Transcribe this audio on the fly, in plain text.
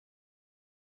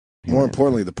More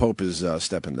importantly, the Pope is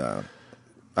stepping down.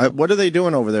 What are they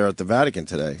doing over there at the Vatican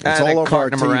today? It's all over our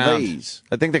TVs.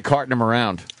 I think they're carting him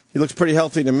around. He looks pretty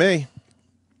healthy to me.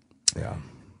 Yeah.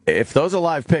 If those are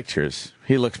live pictures,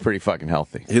 he looks pretty fucking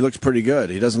healthy. He looks pretty good.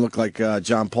 He doesn't look like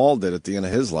John Paul did at the end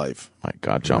of his life. My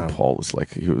God, John Paul was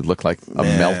like, he would look like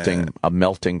a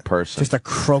melting person. Just a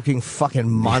croaking fucking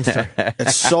monster.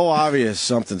 It's so obvious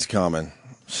something's coming.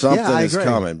 Something is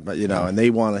coming, but and they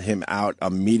wanted him out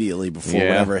immediately before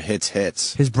whatever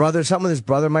hits. His brother, something with his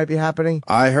brother might be happening.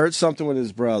 I heard something with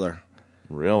his brother.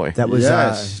 Really? That was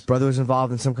his brother was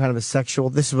involved in some kind of a sexual.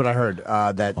 This is what I heard.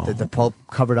 That the Pope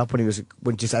covered up when he was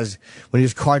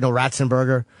Cardinal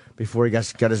Ratzenberger before he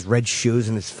got his red shoes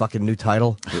and his fucking new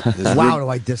title. Wow, do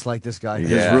I dislike this guy?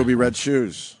 His ruby red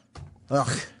shoes. Ugh.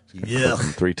 Yeah.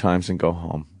 3 times and go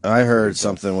home. I heard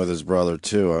something with his brother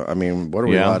too. I mean, what are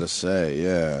we allowed to say?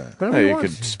 Yeah, you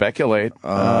could speculate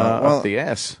up the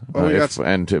ass,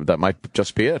 and that might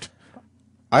just be it.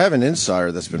 I have an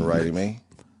insider that's been writing me.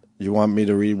 You want me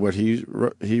to read what he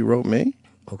wrote me?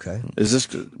 Okay. Is this?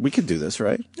 We could do this,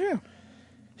 right? Yeah.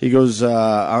 He goes.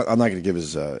 I'm not going to give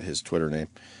his Twitter name.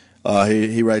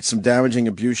 He writes, some damaging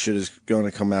abuse shit is going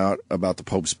to come out about the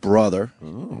Pope's brother.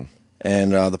 Oh.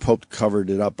 And the Pope covered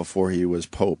it up before he was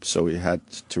Pope, so he had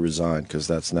to resign because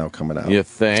that's now coming out. You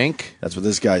think? That's what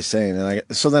this guy's saying. And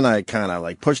so then I kind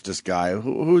of pushed this guy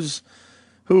who's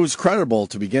credible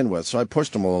to begin with. So I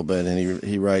pushed him a little bit, and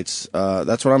he writes,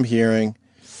 that's what I'm hearing.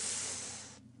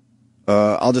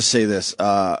 I'll just say this.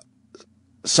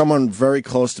 Someone very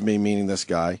close to me, meaning this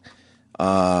guy,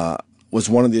 was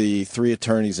one of the 3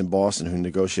 attorneys in Boston who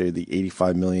negotiated the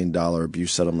 $85 million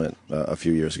abuse settlement a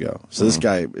few years ago. So this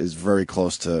guy is very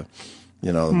close to,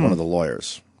 one of the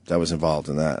lawyers that was involved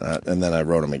in that. And then I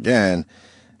wrote him again,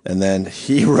 and then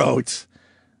he wrote,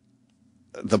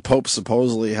 the Pope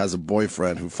supposedly has a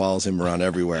boyfriend who follows him around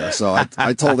everywhere. So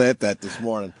I told Ed that this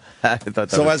morning. I thought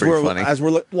that was pretty funny. As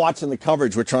we're watching the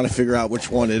coverage, we're trying to figure out which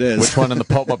one it is. Which one in the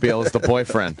Pope-mobile is the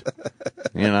boyfriend?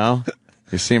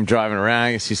 You see him driving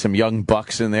around. You see some young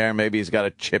bucks in there. Maybe he's got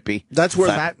a chippy. That's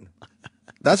where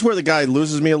the guy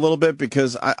loses me a little bit,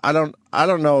 because I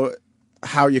don't know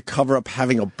how you cover up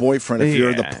having a boyfriend if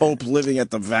you're the Pope living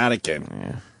at the Vatican.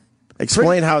 Yeah.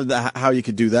 Explain how you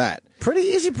could do that. Pretty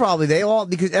easy, probably.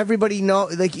 Because everybody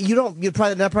you're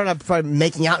probably not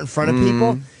making out in front of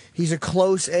people. He's a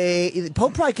close aide.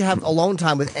 Pope probably can have alone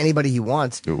time with anybody he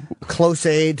wants. Ooh. Close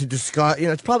aide to discuss.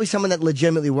 It's probably someone that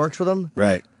legitimately works with him.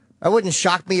 Right. That wouldn't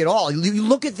shock me at all. You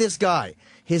look at this guy,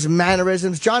 his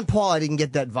mannerisms. John Paul, I didn't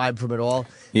get that vibe from at all.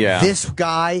 Yeah. This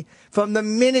guy, from the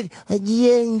minute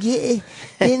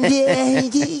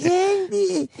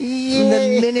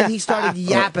he started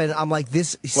yapping, I'm like,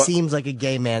 this seems like a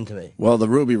gay man to me. Well, the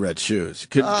ruby red shoes.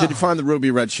 Could you find the ruby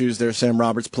red shoes there, Sam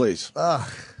Roberts, please?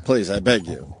 Please, I beg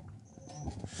you.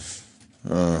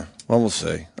 Well, we'll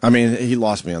see. I mean, he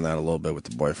lost me on that a little bit with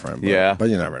the boyfriend. But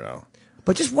you never know.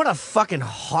 But just what a fucking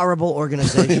horrible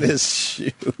organization. Look at his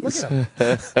shoes. Look at him.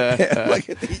 Look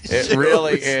at these shoes. It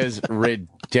really is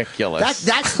ridiculous.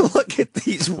 Look at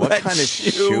these What kind of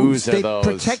shoes are those?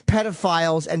 They protect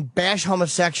pedophiles and bash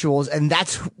homosexuals, and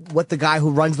that's what the guy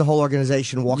who runs the whole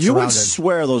organization walks around in. You would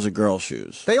swear those are girl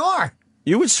shoes. They are.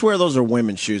 You would swear those are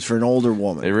women's shoes for an older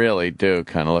woman. They really do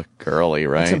kind of look girly,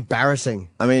 right? It's embarrassing.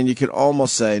 I mean, you could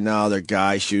almost say, no, they're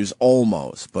guy shoes,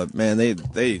 almost. But, man,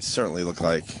 they certainly look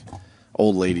like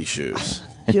old lady shoes.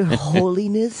 Your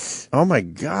holiness. Oh, my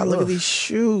God, look at these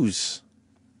shoes.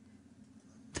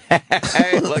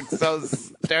 They look so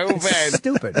stupid.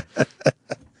 Stupid.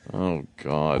 Oh,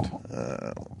 God.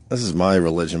 This is my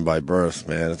religion by birth,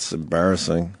 man. It's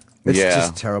embarrassing. It's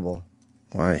just terrible.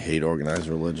 I hate organized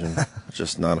religion.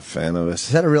 Just not a fan of it.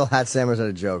 Is that a real hat, Sam, or is that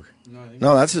a joke?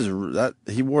 No, that's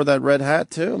he wore that red hat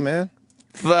too, man.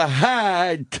 The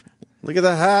hat. Look at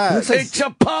the hat. It's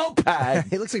a Pope hat.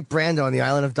 He looks like Brando on the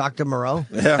island of Dr. Moreau.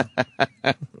 Yeah.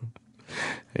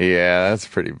 Yeah, that's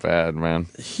pretty bad, man.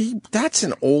 That's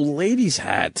an old lady's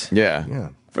hat. Yeah.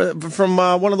 From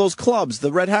one of those clubs,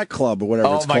 the Red Hat Club or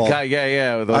whatever it's called. Oh, my God,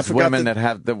 yeah. Those women that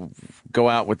have go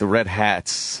out with the red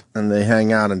hats. And they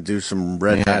hang out and do some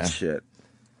red hat shit.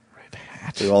 Red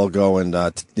hat. They all go and,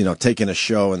 take in a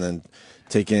show and then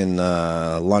take in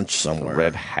lunch somewhere.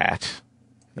 Red hat.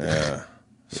 Yeah.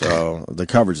 So the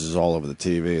coverage is all over the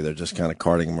TV. They're just kind of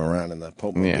carting him around in the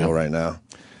Pope-mobile right now.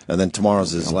 And then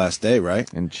tomorrow's his last day,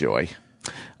 right? Enjoy.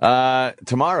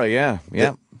 Tomorrow, yeah.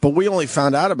 But we only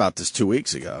found out about this 2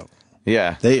 weeks ago.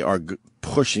 Yeah. They are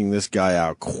pushing this guy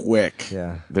out quick.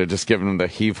 Yeah. They're just giving him the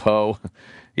heave-ho.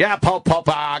 Yeah, Pope,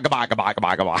 goodbye.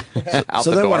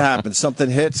 So then what happens? Something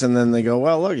hits, and then they go,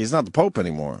 well, look, he's not the Pope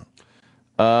anymore.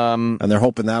 And they're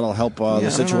hoping that'll help the I don't know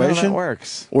how situation. that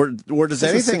works. Or does Does the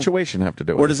anything situation have to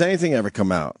do with or it? does anything ever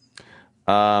come out?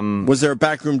 Was there a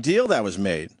backroom deal that was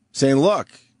made saying, "Look,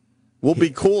 we'll be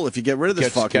cool if you get rid of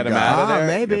this fucking get him guy"? out of there?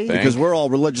 Maybe. You think? Because we're all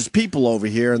religious people over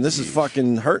here, and this is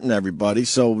fucking hurting everybody.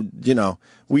 So,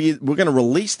 we're going to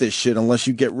release this shit unless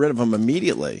you get rid of him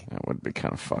immediately. That would be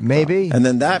kind of fucked up. Maybe. And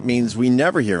then that means we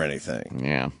never hear anything.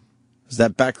 Yeah. Because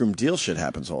that backroom deal shit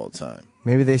happens all the time.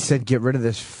 Maybe they said get rid of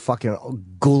this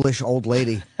fucking ghoulish old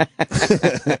lady.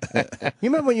 You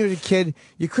remember when you were a kid,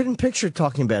 you couldn't picture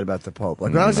talking bad about the Pope.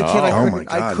 Like when I was a kid, Oh, my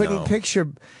God, I couldn't no. picture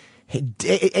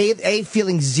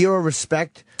feeling zero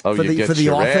respect Oh, for you get the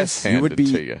your ass office. handed You would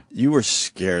be. to you. You were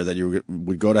scared that you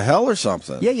would go to hell or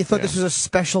something. Yeah, you thought this was a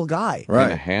special guy, In a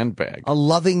Right. handbag. a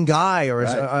loving guy, or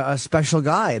Right. a special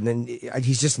guy, and then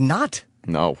he's just not.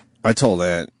 No. I told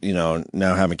Aunt,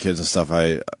 now having kids and stuff,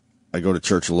 I go to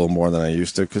church a little more than I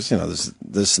used to because,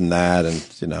 this and that,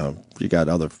 and, you got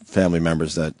other family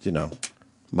members that,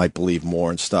 might believe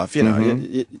more and stuff.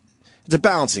 It's a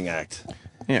balancing act.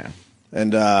 Yeah.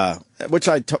 And which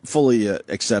I fully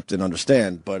accept and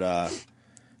understand. But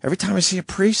every time I see a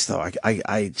priest, though,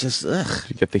 I just, ugh.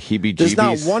 You get the heebie-jeebies. There's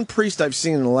not one priest I've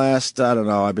seen in the last, I don't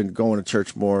know, I've been going to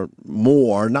church more,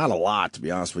 not a lot, to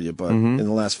be honest with you, but in the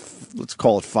last, let's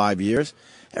call it 5 years,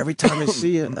 every time I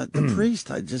see the priest,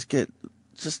 I just get,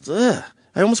 ugh.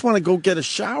 I almost want to go get a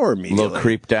shower A immediately. little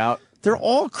creeped out. They're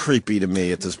all creepy to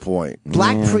me at this point.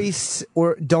 Black priests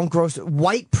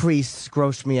white priests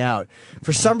gross me out.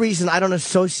 For some reason, I don't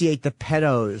associate the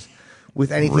pedos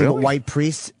with anything but Really? white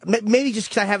priests. Maybe just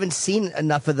because I haven't seen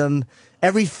enough of them.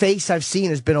 Every face I've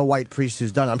seen has been a white priest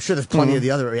who's done it. I'm sure there's plenty of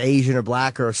the other Asian or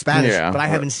black or Spanish, Yeah. but I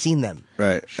haven't seen them.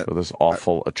 Right. So those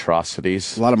awful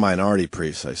atrocities. A lot of minority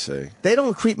priests, I see. They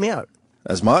don't creep me out.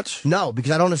 As much? No,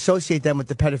 because I don't associate them with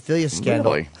the pedophilia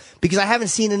scandal. Really? Because I haven't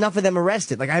seen enough of them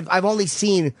arrested. Like I've only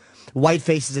seen white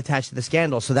faces attached to the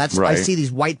scandal. So that's I Right. see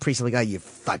these white priests. I'm like, oh, you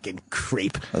fucking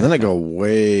creep. And then I go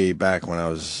way back when I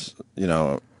was,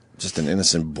 just an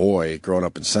innocent boy growing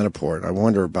up in Centerport. I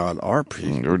wonder about our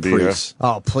Oh, dear. priests.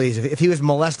 Oh, please. If he was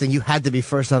molesting, you had to be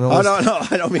first on the Oh, list. no,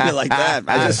 I don't mean it like that.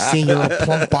 I just seen your little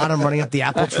plump bottom running up the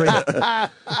apple tree.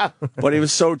 But he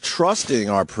was so trusting,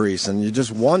 our priest, and you just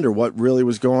wonder what really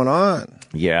was going on.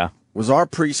 Yeah. Was our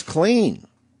priest clean?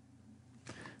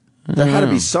 There had to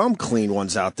be some clean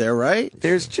ones out there, right?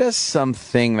 There's just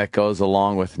something that goes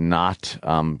along with not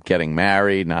getting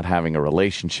married, not having a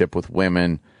relationship with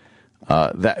women.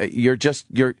 That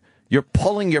you're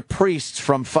pulling your priests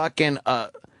from fucking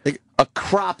a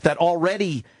crop that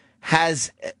already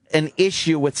has an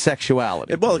issue with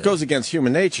sexuality. Well, it goes against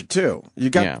human nature too. You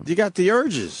got the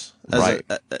urges Right.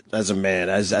 as a man,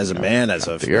 as a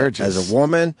the urges. as a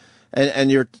woman,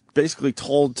 and you're basically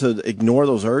told to ignore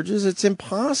those urges. It's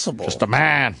impossible. Just a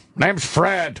man. Name's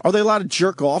Fred. Are they allowed to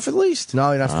jerk off at least?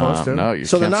 No, you're not supposed to. No, you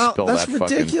So they're can't not. spill That's that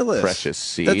ridiculous. fucking precious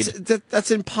seed. That's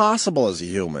impossible as a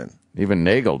human. Even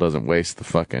Nagel doesn't waste the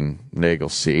fucking Nagel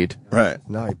seed. Right.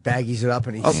 No, he baggies it up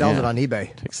and he sells it on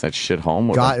eBay. Takes that shit home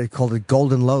with him. God, it called it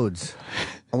golden loads.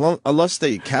 Unless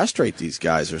they castrate these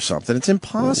guys or something, it's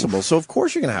impossible. So of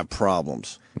course you're going to have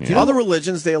problems. Other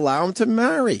religions, they allow them to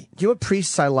marry. Do you know what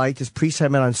priests I liked? Is priests I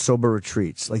met on sober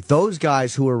retreats. Like those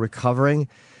guys who were recovering,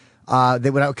 I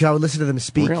would listen to them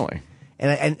speak. Really?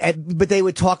 But they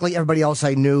would talk like everybody else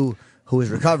I knew who was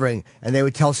recovering, and they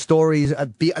would tell stories.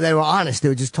 They were honest. They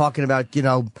were just talking about,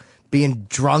 being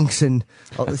drunks, and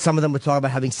some of them would talk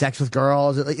about having sex with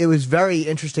girls. It was very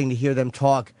interesting to hear them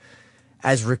talk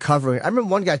as recovering. I remember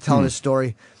one guy telling a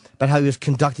story about how he was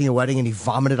conducting a wedding and he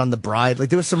vomited on the bride. Like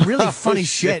there was some really funny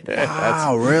shit.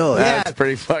 Wow, really? Yeah. That's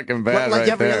pretty fucking bad Like right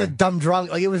every there. other dumb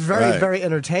drunk. Like it was very, Right. very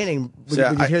entertaining when, See,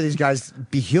 when you I- hear these guys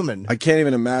be human. I can't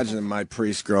even imagine my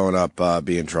priests growing up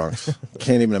being drunks.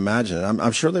 Can't even imagine it.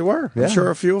 I'm sure they were. Yeah. I'm sure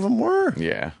a few of them were.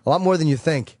 Yeah. A lot more than you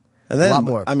think. And then, a lot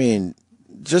more. I mean,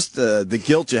 just the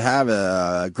guilt you have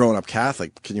growing up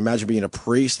Catholic. Can you imagine being a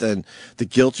priest and the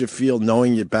guilt you feel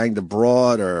knowing you banged a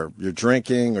broad, or you're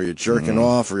drinking, or you're jerking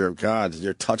off, or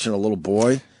you're touching a little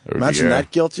boy? Oh, Imagine dear.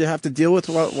 that guilt you have to deal with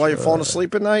while you're falling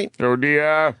asleep at night, Oh,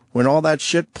 dear. when all that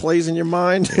shit plays in your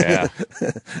mind. Yeah.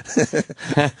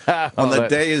 When the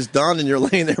day is done and you're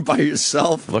laying there by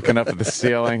yourself. Looking up at the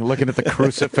ceiling, looking at the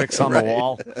crucifix on the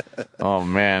wall. Oh,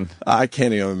 man. I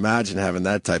can't even imagine having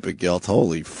that type of guilt.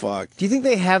 Holy fuck. Do you think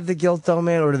they have the guilt though,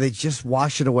 man, or do they just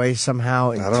wash it away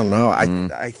somehow? I don't know.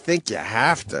 I think you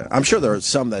have to. I'm sure there are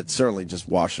some that certainly just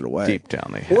wash it away. Deep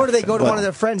down they Or do they have go to But- one of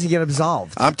their friends and get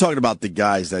absolved? I'm talking about the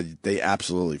guys that they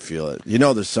absolutely feel it.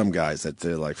 There's some guys that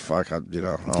they're like, fuck, I'll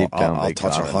Deep down, I'll they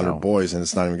touch gotta 100 know. boys and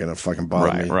it's not even going to fucking bother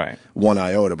Right, me right. one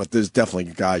iota. But there's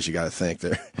definitely guys you got to think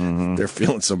they're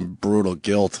feeling some brutal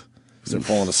guilt because they're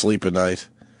falling asleep at night.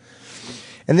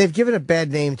 And they've given a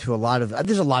bad name to a lot of.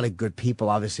 There's a lot of good people,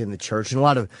 obviously, in the church, and a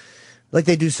lot of, like,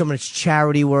 they do so much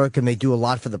charity work, and they do a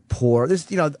lot for the poor. There's,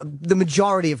 the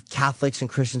majority of Catholics and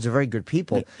Christians are very good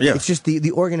people. Yeah. It's just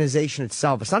the organization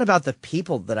itself. It's not about the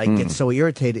people that I get so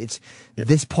irritated. It's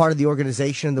this part of the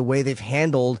organization and the way they've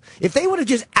handled. If they would have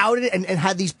just outed it and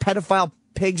had these pedophile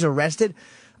pigs arrested,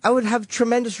 I would have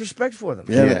tremendous respect for them.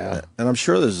 Yeah. And I'm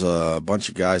sure there's a bunch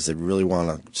of guys that really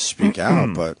want to speak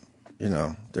out, but,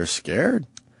 they're scared.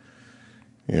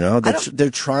 They're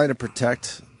trying to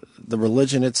protect the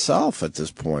religion itself at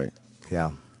this point.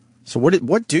 Yeah. So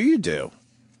what do you do?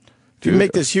 If you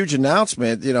make this huge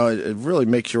announcement, it really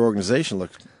makes your organization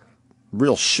look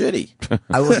real shitty.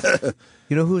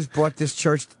 You know who's brought this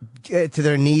church to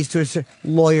their knees to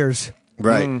lawyers.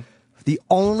 Right. The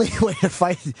only way to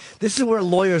fight this is where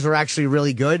lawyers are actually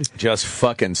really good. Just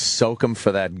fucking soak them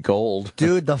for that gold.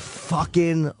 Dude, the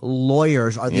fucking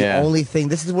lawyers are the only thing.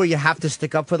 This is where you have to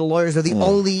stick up for the lawyers. They're the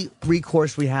only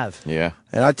recourse we have. Yeah.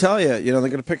 And I tell you, they're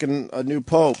going to pick a new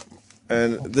pope,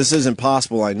 and this isn't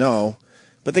possible, I know,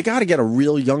 but they got to get a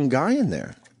real young guy in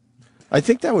there. I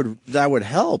think that would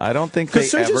help. I don't think they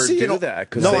ever do that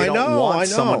because they don't want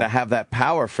someone to have that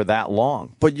power for that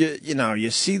long. But you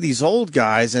see these old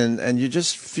guys and you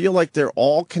just feel like they're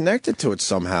all connected to it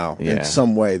somehow in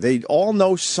some way. They all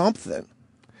know something.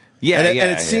 Yeah, and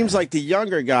it seems like the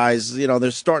younger guys,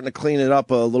 they're starting to clean it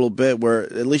up a little bit where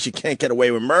at least you can't get away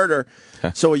with murder.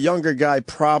 So a younger guy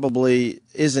probably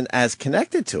isn't as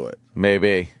connected to it.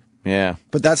 Maybe. Yeah.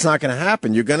 But that's not going to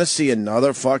happen. You're going to see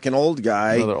another fucking old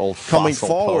guy coming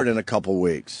forward in a couple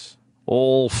weeks.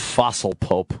 Old fossil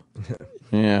pope.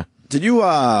 Yeah. Did you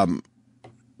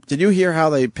hear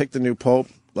how they picked the new pope?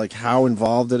 Like how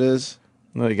involved it is?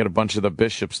 Well, you got a bunch of the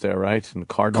bishops there, right? And the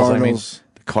cardinals.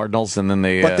 The cardinals, and then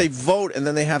they. But they vote, and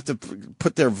then they have to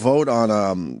put their vote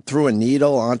on through a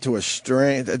needle onto a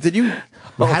string. Did you?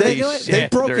 How do they do it? They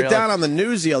broke it down on the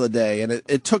news the other day, and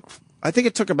it took. I think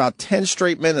it took about 10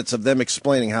 straight minutes of them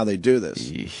explaining how they do this.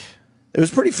 It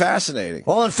was pretty fascinating.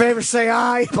 All in favor, say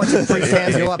aye. Bunch of priest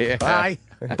hands go up. Aye.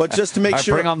 But just to make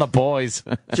sure, bring on the boys.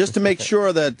 just to make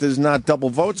sure that there's not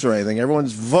double votes or anything,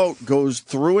 everyone's vote goes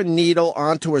through a needle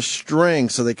onto a string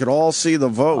so they could all see the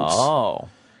votes. Oh.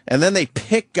 And then they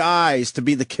pick guys to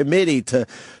be the committee to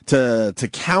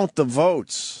count the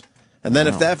votes. And then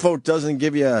if that vote doesn't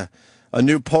give you a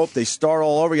new pope, they start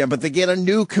all over again. But they get a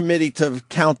new committee to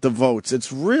count the votes.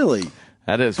 It's really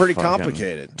pretty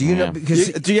complicated. Do you know? Because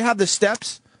do you have the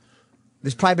steps?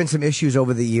 There's probably been some issues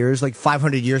over the years. Like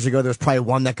 500 years ago, there was probably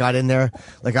one that got in there.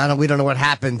 Like we don't know what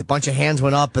happened. A bunch of hands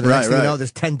went up, and the next thing you know,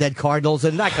 there's 10 dead cardinals,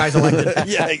 and that guy's elected.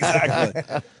 Yeah,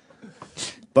 exactly.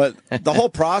 But the whole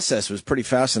process was pretty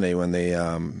fascinating when they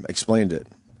explained it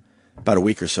about a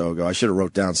week or so ago. I should have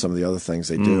wrote down some of the other things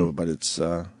they do, but it's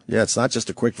not just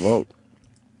a quick vote.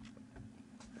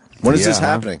 When is this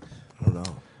happening? I don't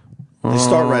know. They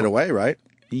start right away, right?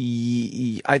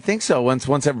 I think so.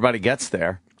 Once everybody gets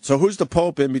there. So who's the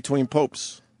pope in between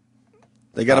popes?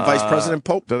 They got a vice president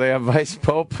pope? Do they have vice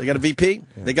pope? They got a VP?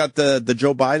 Yeah. They got the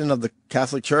Joe Biden of the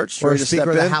Catholic Church? Or a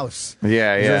Speaker of the House.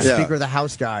 Yeah. Speaker of the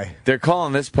House guy. They're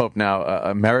calling this pope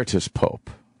now emeritus pope.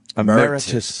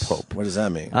 Emeritus pope. What does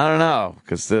that mean? I don't know,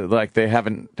 because they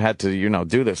haven't had to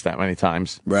do this that many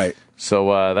times. Right.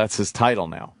 So that's his title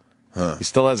now. Huh. He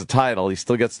still has a title. He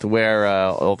still gets to wear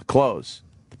all the clothes,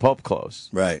 the pope clothes.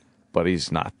 Right. But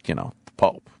he's not, the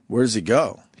pope. Where does he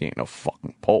go? He ain't no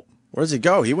fucking pope. Where does he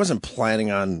go? He wasn't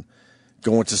planning on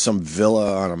going to some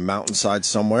villa on a mountainside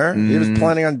somewhere. He was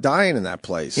planning on dying in that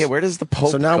place. Yeah, where does the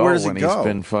pope so now go where does he when go? he's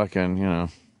been fucking, How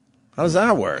does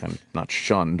that work? Not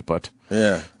shunned, but...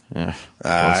 Yeah. Close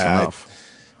enough.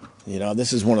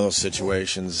 This is one of those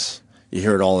situations, you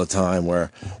hear it all the time,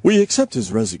 where we accept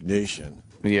his resignation.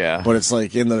 Yeah. But it's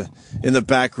like in the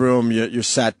back room, you're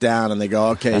sat down and they go,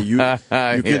 okay,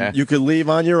 you could leave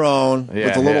on your own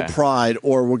with a little pride,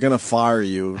 or we're going to fire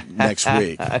you next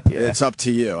week. It's up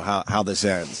to you how this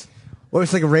ends. Or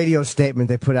it's like a radio statement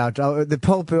they put out. The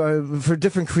Pope, for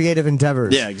different creative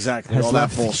endeavors. Yeah, exactly. All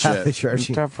that bullshit.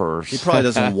 Endeavors. He probably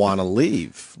doesn't want to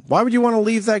leave. Why would you want to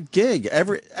leave that gig?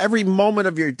 Every moment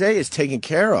of your day is taken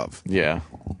care of. Yeah.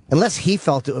 Unless he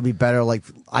felt it would be better, like,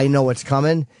 I know what's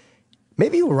coming.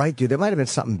 Maybe you were right, dude. There might have been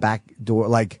something backdoor,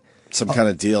 like... Some kind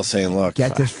of deal saying, look...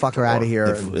 Get this fucker out of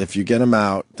here. If you get him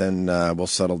out, then we'll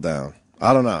settle down.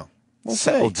 I don't know. We'll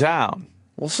settle down.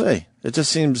 We'll see. It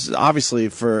just seems, obviously,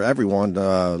 for everyone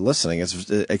listening, it's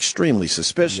extremely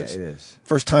suspicious. Yeah, it is.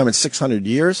 First time in 600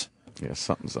 years. Yeah,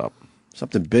 something's up.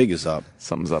 Something big is up.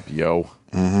 Something's up, yo.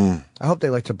 I hope they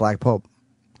elect a black pope.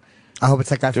 I hope it's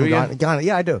that guy from you? Ghana.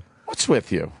 Yeah, I do. What's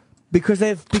with you? Because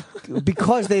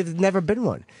they've never been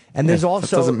one, and there's also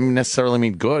that doesn't necessarily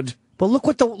mean good. But look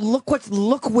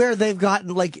where they've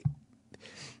gotten. Like,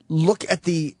 look at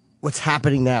what's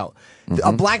happening now.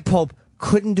 A black pope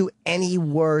couldn't do any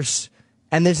worse,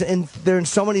 and they're in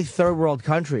so many third world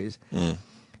countries.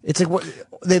 It's like what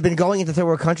they've been going into third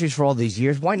world countries for all these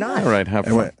years. Why not? All right, have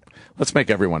fun. Let's make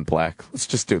everyone black. Let's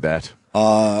just do that.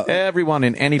 Everyone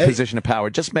in any position of power,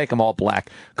 just make them all black.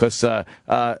 Because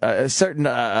certain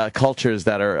cultures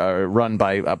that are run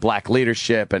by black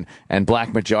leadership and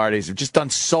black majorities have just done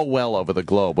so well over the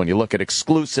globe. When you look at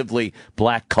exclusively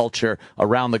black culture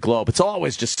around the globe, it's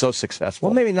always just so successful.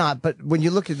 Well, maybe not. But when you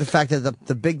look at the fact that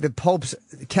the popes,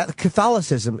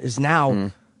 Catholicism is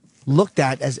now looked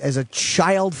at as a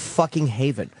child fucking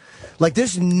haven. Like,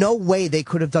 there's no way they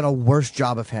could have done a worse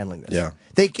job of handling this. Yeah.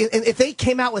 If they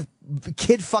came out with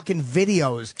kid fucking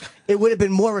videos, it would have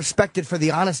been more respected for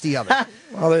the honesty of it.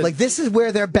 Well, like, this is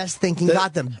where their best thinking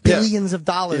got them. Billions of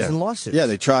dollars in lawsuits. Yeah,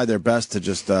 they tried their best to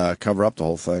just cover up the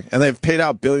whole thing. And they've paid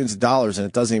out billions of dollars, and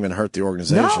it doesn't even hurt the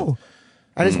organization. No.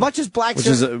 And as much as blacks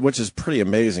which is pretty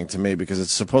amazing to me, because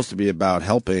it's supposed to be about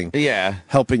helping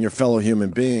your fellow human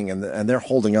being, and they're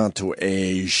holding on to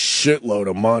a shitload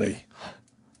of money.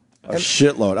 A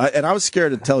shitload. I was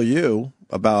scared to tell you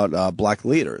about black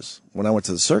leaders when I went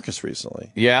to the circus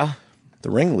recently. Yeah? The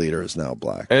ringleader is now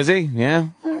black. Is he? Yeah?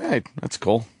 All right. That's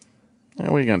cool. What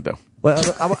are you going to do? Well,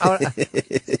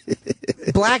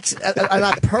 blacks are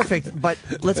not perfect, but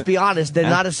let's be honest, they're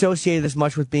not associated as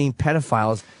much with being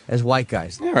pedophiles as white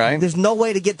guys. All right. There's no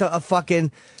way to get to a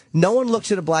fucking... No one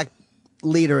looks at a black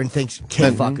leader and thinks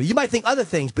kid fucker. You might think other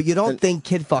things, but you don't think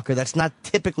kid fucker. That's not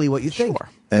typically what you think.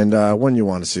 And when you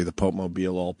want to see the Pope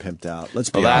Mobile all pimped out, let's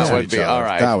be honest with each other. All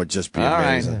right. That would just be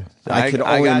amazing. Right. I could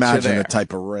only imagine the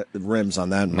type of rims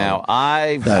on that. Now,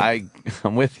 I'm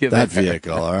with you there. That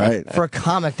vehicle, all right? For a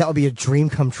comic, that would be a dream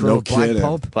come true. No Black kidding.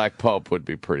 Pope. Black Pope would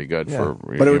be pretty good for...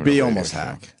 But it would be almost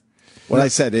hack. What I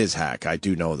said is hack. I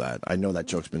do know that. I know that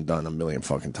joke's been done a million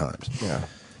fucking times. Yeah.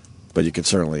 But you could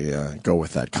certainly go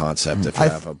with that concept if you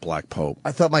have a black pope.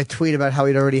 I thought my tweet about how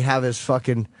he'd already have his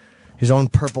own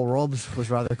purple robes was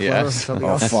rather clever. Yes.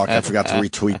 Oh, fuck. I forgot to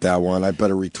retweet that one. I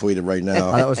better retweet it right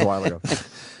now. That was a while ago.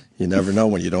 You never know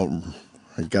when you don't.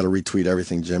 You got to retweet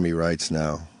everything Jimmy writes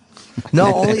now.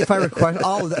 No, only if I request.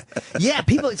 Yeah,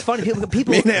 people. It's funny.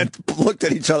 People. Me and Ed looked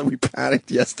at each other. We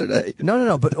panicked yesterday.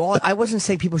 No. But I wasn't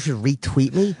saying people should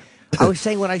retweet me. I was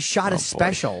saying when I shot a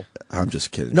special. I'm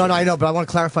just kidding. No, I know, but I want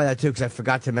to clarify that too because I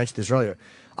forgot to mention this earlier.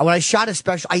 When I shot a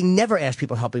special, I never asked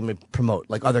people helping me promote,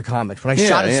 like other comics. When I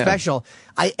shot a special,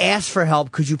 I asked for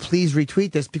help. Could you please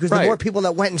retweet this? Because the more people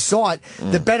that went and saw it,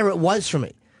 the better it was for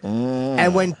me.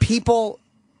 And when people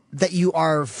that you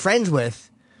are friends with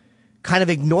kind of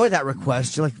ignore that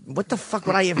request, you're like, what the fuck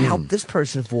would I have helped this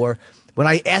person for when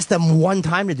I asked them one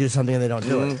time to do something and they don't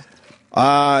do it?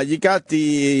 You got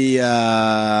the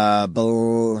I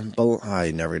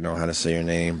never know how to say your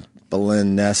name.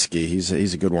 Belineski.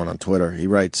 He's a good one on Twitter. He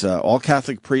writes, all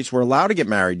Catholic priests were allowed to get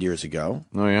married years ago.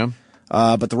 Oh, yeah?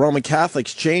 But the Roman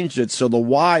Catholics changed it so the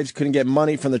wives couldn't get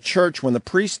money from the church when the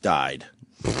priest died.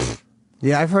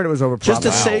 Yeah, I've heard it was over. Just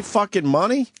to save fucking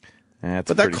money? But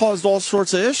that caused all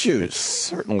sorts of issues. It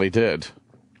certainly did.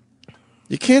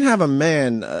 You can't have a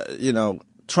man,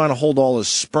 trying to hold all his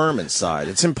sperm inside.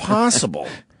 It's impossible.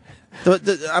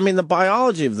 The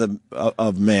biology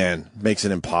of man makes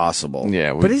it impossible.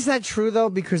 Yeah, but is that true though?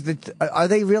 Because are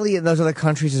they really in those other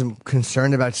countries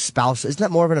concerned about spouse? Isn't that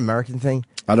more of an American thing?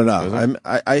 I don't know.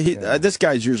 This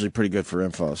guy's usually pretty good for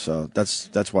info, so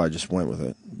that's why I just went with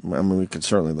it. I mean, we could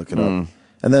certainly look it up.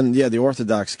 And then, the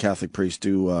Orthodox Catholic priests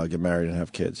do get married and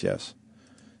have kids. Yes,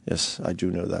 I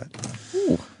do know that.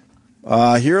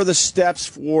 Here are the steps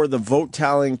for the vote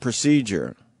tallying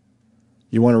procedure.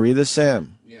 You want to read this,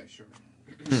 Sam? Yeah, sure.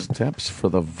 Steps for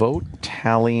the vote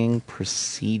tallying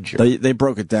procedure. They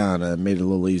broke it down and made it a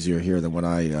little easier here than what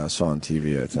I saw on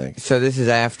TV, I think. So this is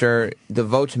after the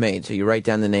vote's made, so you write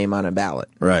down the name on a ballot.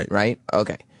 Right. Right?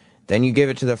 Okay. Then you give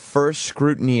it to the first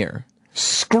scrutineer.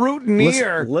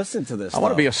 Scrutineer? Listen to this. I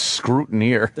want to be a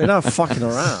scrutineer. They're not fucking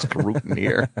around.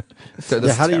 Scrutineer. So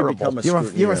how do you terrible. become a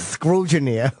scrutineer? You're a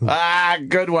Scroogeneer.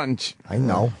 Good one. I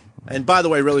know. And by the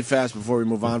way, really fast before we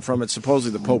move on from it,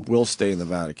 supposedly the Pope will stay in the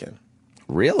Vatican.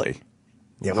 Really?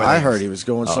 Yeah, I heard he was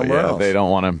going somewhere else. They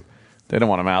don't want him. They don't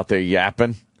want him out there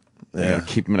yapping. Yeah. They're gonna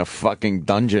keep him in a fucking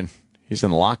dungeon. He's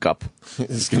in lockup.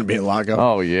 He's going to be in lockup.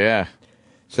 Oh yeah.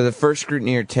 So the first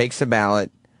scrutineer takes a ballot,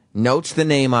 notes the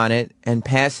name on it, and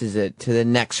passes it to the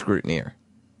next scrutineer.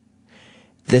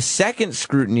 The second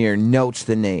scrutineer notes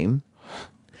the name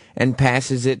and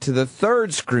passes it to the third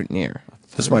scrutineer.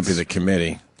 This might be the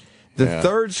committee. The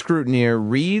third scrutineer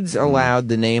reads aloud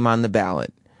the name on the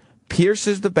ballot,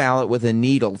 pierces the ballot with a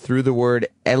needle through the word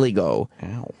eligo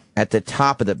at the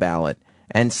top of the ballot,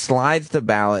 and slides the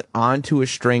ballot onto a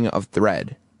string of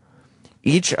thread.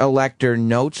 Each elector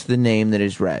notes the name that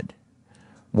is read.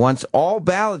 Once all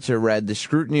ballots are read, the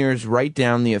scrutineers write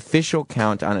down the official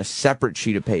count on a separate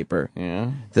sheet of paper.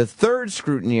 Yeah. The third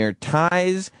scrutineer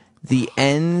ties the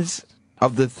ends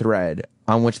of the thread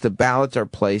on which the ballots are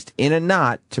placed in a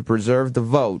knot to preserve the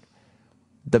vote.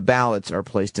 The ballots are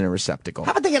placed in a receptacle.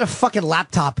 How about they get a fucking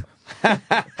laptop? How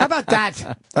about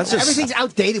that? Everything's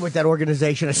outdated with that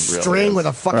organization. A string with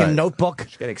a fucking notebook.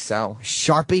 Get Excel.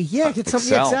 Sharpie. Yeah, get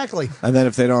something exactly. And then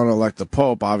if they don't elect the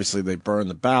Pope, obviously they burn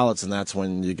the ballots, and that's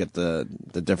when you get the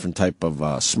different type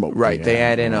of smoke. Right, they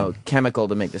add in a chemical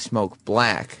to make the smoke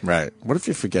black. Right. What if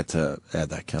you forget to add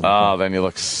that chemical? Oh, then you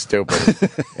look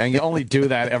stupid. And you only do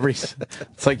that every...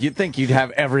 It's like you'd think you'd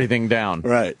have everything down.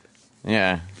 Right.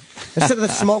 Yeah. Instead of the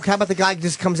smoke, how about the guy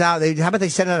just comes out? How about they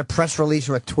send out a press release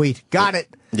or a tweet? Got it.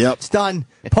 Yep. It's done.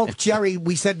 Pope Jerry,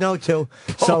 we said no to.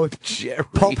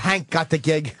 Pope Hank got the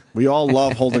gig. We all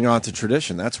love holding on to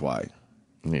tradition. That's why.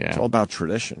 Yeah. It's all about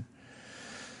tradition.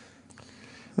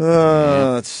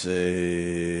 Let's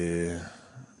see.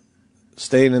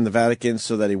 Staying in the Vatican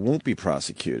so that he won't be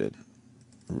prosecuted.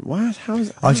 What? How is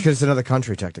that? Oh, it's because it's another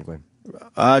country, technically.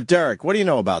 Derek, what do you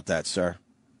know about that, sir?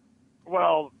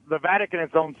 Well, the Vatican is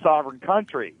its own sovereign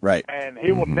country. Right. And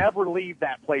he will never leave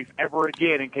that place ever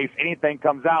again in case anything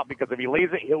comes out, because if he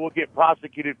leaves it, he will get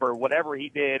prosecuted for whatever he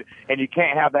did, and you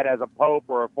can't have that as a pope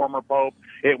or a former pope.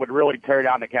 It would really tear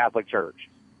down the Catholic Church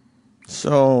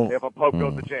So if a pope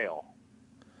goes to jail.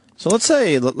 So let's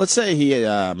say he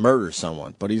murders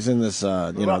someone, but he's in this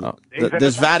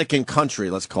this Vatican country,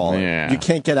 let's call it. Yeah. You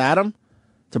can't get at him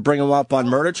to bring him up on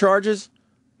murder charges?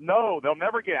 No, they'll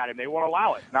never get at him. They won't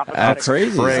allow it. Not the That's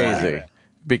Vatican. crazy.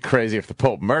 Be crazy if the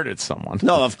Pope murdered someone.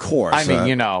 No, of course. I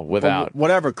mean, without...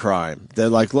 Whatever crime. They're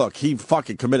like, look, he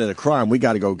fucking committed a crime. We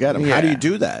got to go get him. How do you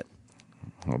do that?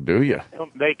 Well, do you?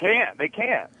 They can't. They'll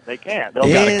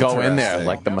You got to go in there Interesting.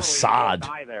 like the Mossad.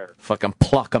 die there. Fucking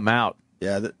pluck him out.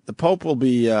 Yeah, the Pope will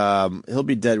be, he'll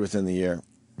be dead within the year.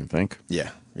 You think? Yeah,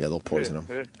 they'll poison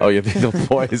him. Oh, you think they'll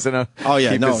poison him? Oh,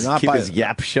 yeah, keep no, his, not keep by his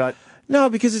yap shut. No,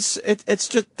 because it's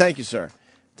just, thank you, sir.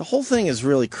 The whole thing is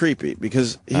really creepy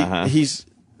because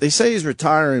they say he's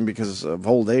retiring because of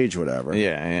old age, whatever.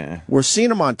 Yeah. We're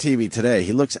seeing him on TV today.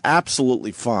 He looks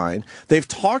absolutely fine. They've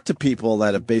talked to people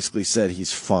that have basically said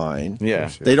he's fine. Yeah.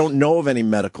 They don't know of any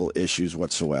medical issues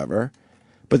whatsoever.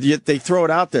 But yet they throw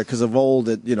it out there because of old,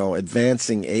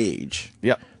 advancing age.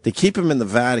 Yep. They keep him in the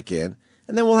Vatican,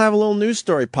 and then we'll have a little news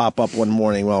story pop up one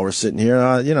morning while we're sitting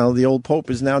here. The old Pope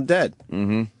is now dead.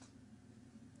 Mm-hmm.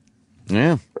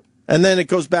 Yeah. And then it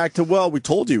goes back to, well, we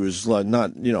told you he was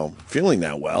not, feeling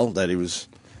that well, that he was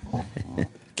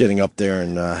getting up there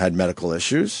and had medical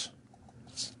issues.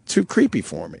 It's too creepy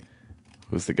for me.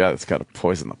 Who's the guy that's got to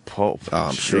poison the Pope? Oh,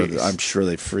 I'm sure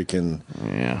they freaking...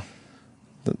 Yeah.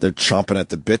 They're chomping at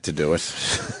the bit to do it.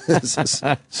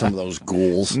 Some of those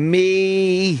ghouls.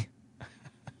 Me.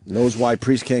 Knows why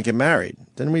priests can't get married.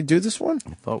 Didn't we do this one?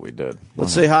 I thought we did.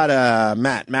 Let's say hi to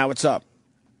Matt. Matt, what's up?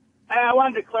 I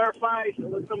wanted to clarify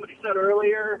what somebody said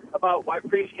earlier about why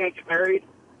priests can't get married.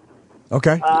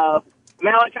 Okay.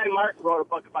 Malachi Martin wrote a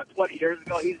book about 20 years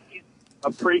ago. He's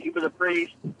a priest. He was a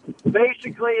priest.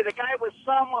 Basically, the guy was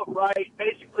somewhat right.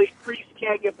 Basically, priests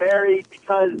can't get married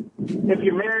because if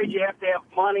you're married, you have to have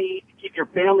money to keep your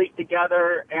family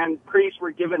together, and priests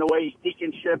were giving away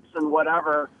deaconships and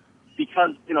whatever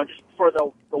because, just for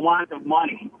the want of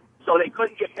money. So they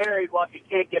couldn't get married. Well, if you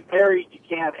can't get married, you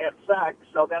can't have sex.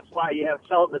 So that's why you have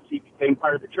celibacy became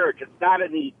part of the church. It's not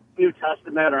in the New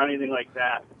Testament or anything like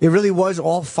that. It really was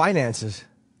all finances.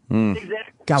 Exactly.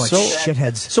 God, like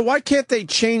shitheads. So why can't they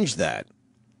change that?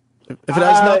 If it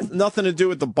has nothing to do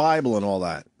with the Bible and all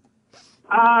that.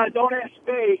 Don't ask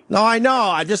me. No, I know.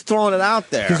 I'm just throwing it out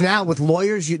there. Because now with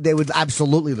lawyers, they would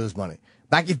absolutely lose money.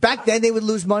 If back then they would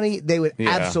lose money, they would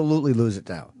absolutely lose it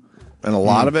now. And a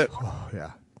lot of it? Oh,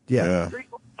 yeah.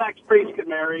 Sex priests could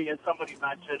marry, as somebody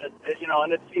mentioned,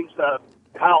 and it seems to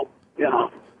help,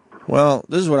 Well,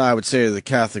 this is what I would say to the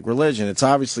Catholic religion. It's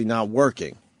obviously not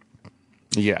working.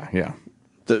 Yeah.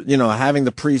 Having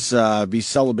the priests be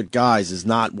celibate guys is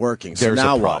not working. So There's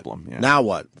now a problem. what? Yeah. Now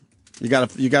what? You got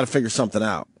to figure something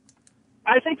out.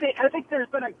 I think there's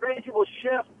been a gradual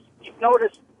shift. You've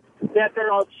noticed that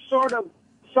they're all sort of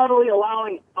subtly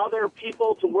allowing other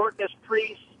people to work as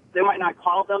priests. They might not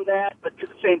call them that, but do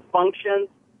the same functions.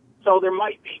 So there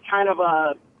might be kind of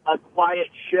a quiet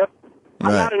shift.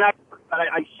 I'm not an expert, but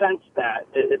I sense that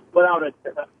without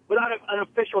an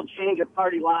official change of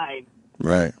party line.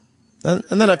 Right.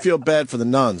 And then I feel bad for the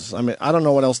nuns. I mean, I don't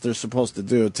know what else they're supposed to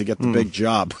do to get the big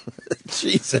job.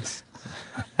 Jesus.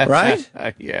 Right?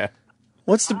 Yeah.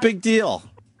 What's the big deal?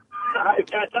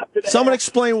 That's up to Someone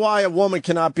explain why a woman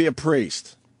cannot be a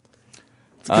priest.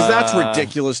 Because that's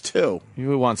ridiculous, too.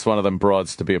 You wants one of them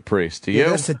broads to be a priest. Do you? Yeah,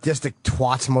 they're sadistic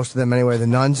twats, most of them anyway, the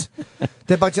nuns.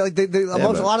 They're a bunch of,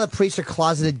 a lot of the priests are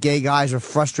closeted gay guys or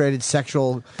frustrated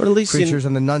sexual creatures,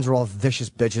 and the nuns are all vicious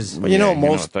bitches. Well, you know,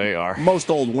 what they are. Most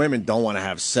old women don't want to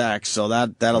have sex, so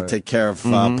that'll take care of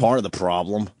part of the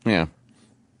problem. Yeah.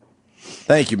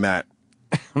 Thank you, Matt.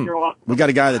 You're welcome. We got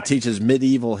a guy that teaches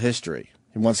medieval history.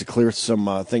 He wants to clear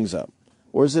some things up.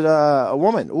 Or is it a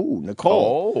woman? Ooh,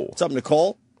 Nicole. Oh. What's up,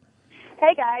 Nicole?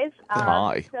 Hey, guys.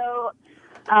 Hi. So,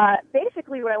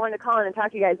 basically what I wanted to call in and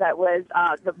talk to you guys about was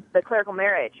the clerical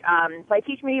marriage. So I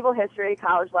teach medieval history,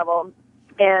 college level,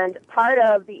 and part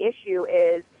of the issue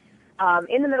is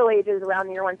in the Middle Ages, around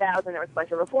the year 1000, there was a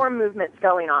bunch of reform movements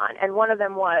going on, and one of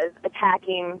them was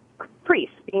attacking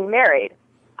priests being married.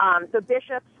 So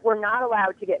bishops were not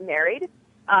allowed to get married,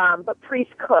 but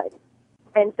priests could.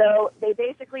 And so they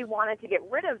basically wanted to get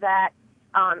rid of that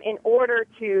in order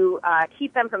to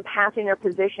keep them from passing their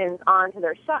positions on to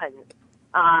their sons.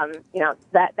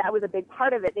 That was a big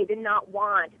part of it. They did not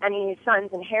want any sons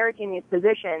inheriting these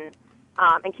positions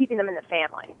and keeping them in the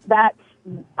family. That's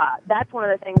one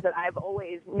of the things that I've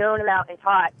always known about and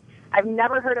taught. I've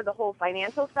never heard of the whole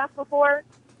financial stuff before.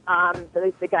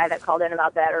 So the guy that called in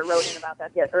about that or wrote in about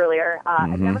that earlier,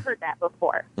 I've never heard that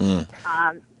before.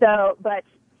 But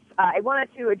I wanted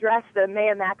to address the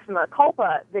Mea Maxima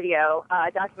Culpa video,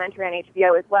 documentary on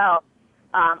HBO as well.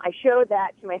 I showed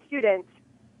that to my students,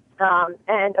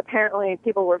 and apparently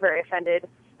people were very offended.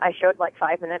 I showed like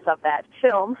 5 minutes of that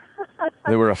film.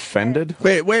 They were offended?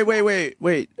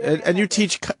 Wait. And you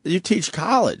teach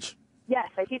college? Yes,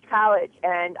 I teach college,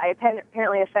 and I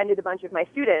apparently offended a bunch of my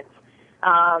students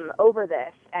over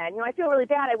this. And, I feel really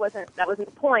bad. That wasn't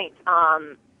the point.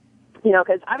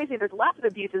 Because obviously there's lots of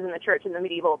abuses in the church in the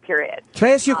medieval period. Can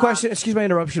I ask you a question? Excuse my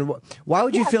interruption. Why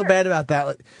would you feel bad about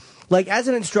that? Like, as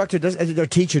an instructor, as a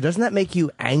teacher, doesn't that make you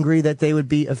angry that they would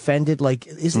be offended? Like,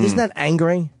 isn't that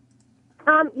angering?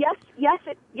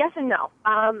 Yes and no.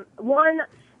 One,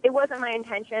 it wasn't my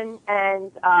intention,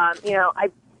 and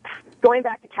going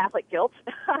back to Catholic guilt.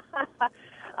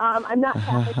 I'm not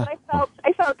Catholic, but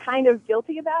I felt kind of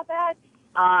guilty about that.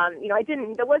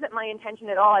 That wasn't my intention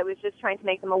at all. I was just trying to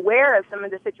make them aware of some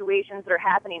of the situations that are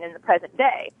happening in the present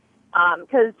day.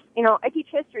 Because, I teach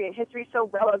history, and history is so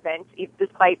relevant,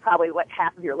 despite probably what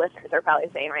half of your listeners are probably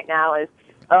saying right now is,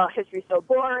 oh, history's so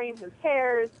boring, who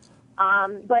cares?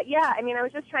 But yeah, I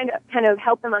was just trying to kind of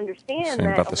help them understand that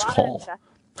a lot of this stuff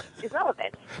is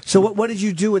relevant. So what did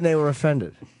you do when they were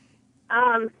offended?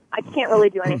 I can't really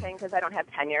do anything because I don't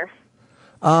have tenure.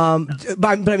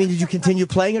 But did you continue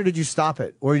playing or did you stop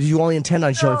it? Or did you only intend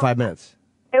on showing 5 minutes?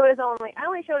 I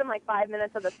only showed him like 5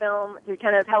 minutes of the film to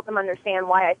kind of help them understand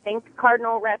why I think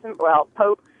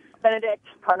Pope Benedict,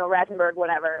 Cardinal Ratzenberg,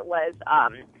 whatever, was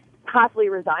possibly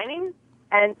resigning.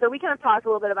 And so we kind of talked a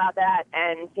little bit about that,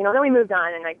 and then we moved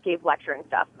on, and I gave lecture and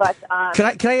stuff. But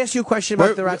can I ask you a question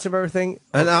about the Ratzenberg thing?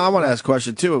 And I want to ask a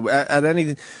question too. At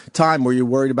any time, were you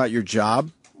worried about your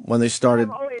job when they started?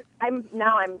 I'm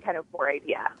kind of worried.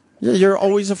 Yeah. Yeah, you're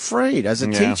always afraid as a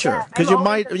teacher because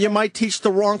you might teach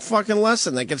the wrong fucking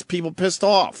lesson that gets people pissed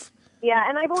off. Yeah,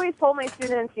 and I've always told my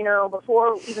students,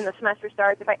 before even the semester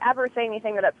starts, if I ever say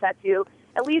anything that upsets you,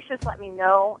 at least just let me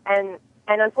know. And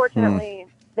unfortunately,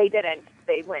 they didn't.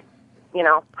 They went,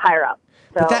 higher up.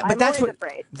 So I'm always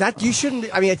afraid. That you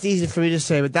shouldn't. It's easy for me to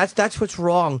say, but that's what's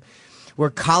wrong. Where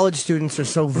college students are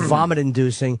so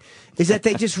vomit-inducing, is that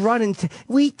they just run into.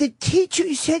 The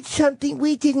teacher said something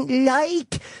we didn't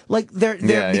like. Like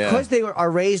because they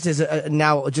are raised as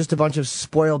now just a bunch of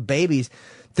spoiled babies.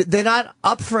 They're not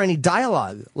up for any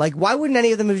dialogue. Like, why wouldn't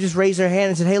any of them have just raised their hand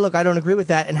and said, "Hey, look, I don't agree with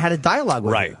that," and had a dialogue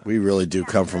with you? We really do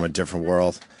come from a different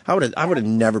world. I would have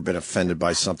never been offended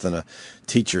by something a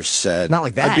teacher said. Not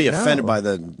like that. I'd be offended by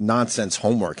the nonsense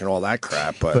homework and all that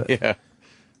crap. But yeah.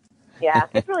 Yeah,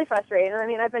 it's really frustrating.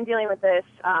 I've been dealing with this.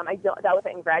 I dealt with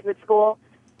it in graduate school.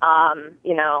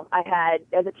 I had,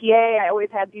 as a TA, I always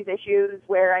had these issues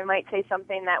where I might say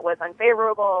something that was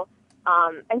unfavorable.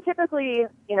 And typically,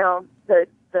 the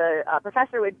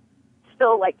professor would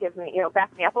still, give me,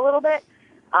 back me up a little bit.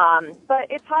 But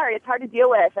it's hard. It's hard to deal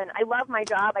with. And I love my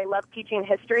job. I love teaching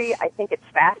history. I think it's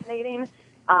fascinating.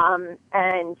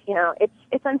 And, you know,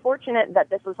 it's unfortunate that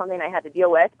this was something I had to deal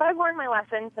with. But I've learned my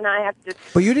lesson, so now I have to just...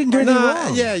 But you didn't do anything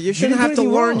wrong. Yeah, you shouldn't have to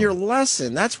learn your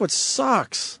lesson. That's what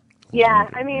sucks. Yeah,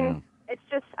 I mean, it's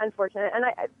just unfortunate. And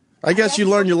I guess you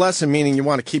learned your lesson, meaning you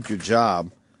want to keep your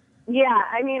job. Yeah,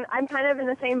 I mean, I'm kind of in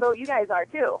the same boat you guys are,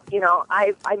 too. You know,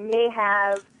 I may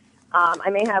have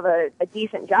a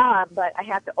decent job, but I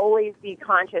have to always be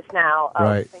conscious now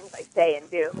of things I say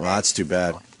and do. Well, that's too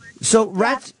bad. So,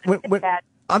 Rats,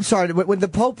 I'm sorry, when the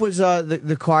Pope was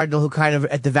the cardinal who kind of,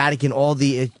 at the Vatican, all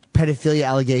the pedophilia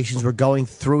allegations were going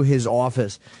through his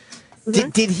office,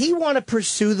 did he want to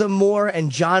pursue them more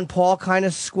and John Paul kind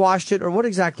of squashed it, or what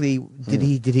exactly did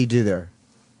he do there?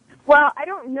 Well, I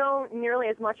don't know nearly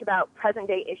as much about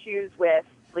present-day issues with,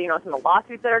 you know, some of the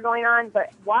lawsuits that are going on,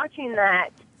 but watching that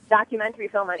documentary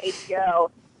film on HBO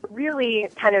really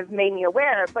kind of made me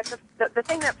aware. But the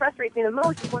thing that frustrates me the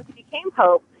most is once he became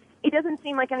Pope, it doesn't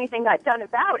seem like anything got done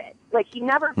about it. Like, he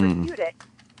never pursued it.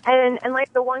 And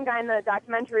like the one guy in the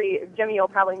documentary, Jimmy, you'll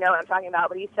probably know what I'm talking about,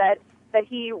 but he said that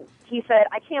he said,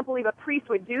 I can't believe a priest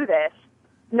would do this,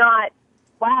 not,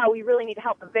 wow, we really need to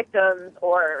help the victims,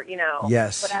 or, you know,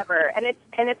 whatever. And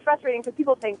it's frustrating because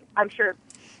people think, I'm sure,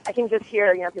 I can just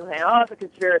hear, you know, people saying, oh, it's a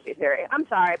conspiracy theory. I'm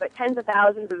sorry, but tens of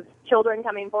thousands of children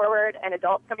coming forward and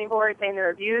adults coming forward saying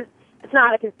they're abused, it's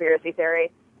not a conspiracy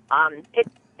theory.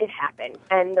 It happened,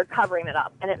 and they're covering it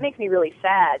up. And it makes me really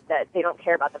sad that they don't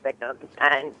care about the victims.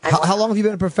 And how long have you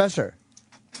been a professor?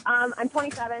 I'm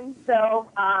 27, so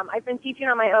I've been teaching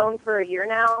on my own for a year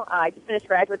now. I just finished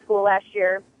graduate school last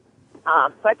year.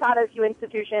 So I taught at a few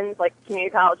institutions, like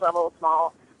community college level,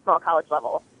 small college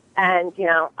level. And, you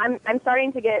know, I'm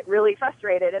starting to get really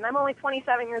frustrated, and I'm only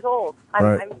 27 years old.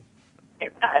 I'm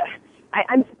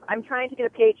trying to get a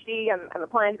PhD. I'm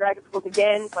applying to graduate schools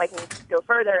again so I can go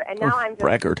further. And now I'm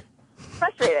just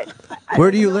frustrated.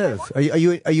 Where do you live? Are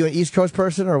you an East Coast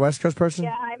person or a West Coast person?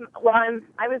 Yeah, I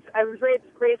was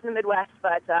raised in the Midwest,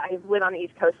 but I live on the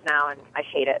East Coast now, and I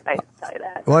hate it. I tell you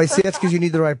that. Well, I see that's because you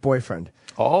need the right boyfriend.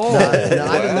 Oh, no,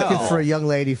 I've been looking for a young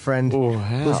lady friend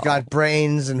who's got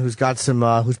brains and who's got some,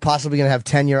 who's possibly going to have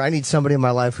tenure. I need somebody in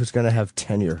my life who's going to have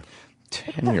tenure.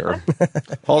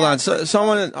 Hold on. So,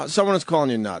 someone is calling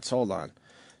you nuts. Hold on.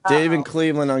 Dave in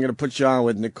Cleveland, I'm going to put you on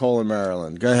with Nicole in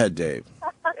Maryland. Go ahead, Dave.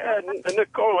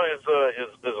 Nicole is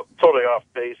totally off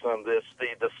base on this.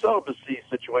 The celibacy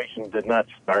situation did not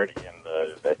start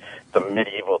in the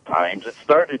medieval times. It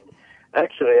started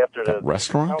actually after the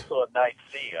Council of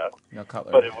Nicaea,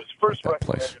 but it was first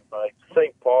recommended by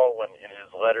St. Paul in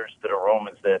his letters to the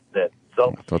Romans that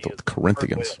celibacy is the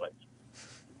Corinthians.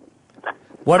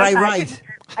 What I write?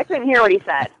 I couldn't hear what he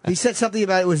said. He said something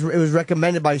about it was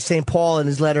recommended by St. Paul in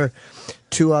his letter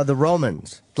to the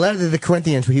Romans. The letter to the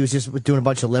Corinthians, where he was just doing a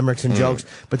bunch of limericks and jokes,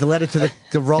 but the letter to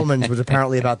the Romans was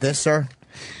apparently about this, sir?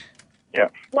 Yeah.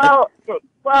 Well,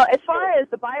 as far as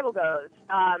the Bible goes,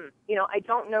 you know, I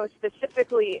don't know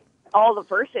specifically all the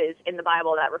verses in the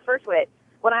Bible that refer to it.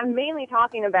 What I'm mainly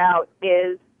talking about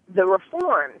is the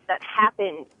reforms that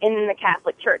happened in the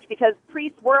Catholic Church, because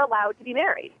priests were allowed to be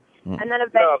married. And then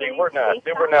eventually... No, they were not.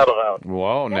 They were not allowed.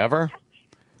 Whoa, never?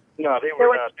 No, they there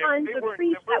were not. There were tons of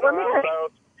priests that were were not married.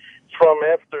 allowed from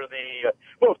after the...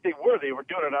 well, if they were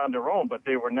doing it on their own, but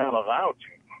they were not allowed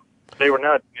to. They were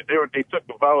not... They took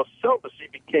the vow of celibacy,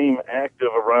 became active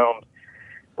around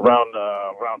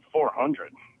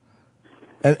 400.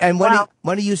 And when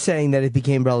are you saying that it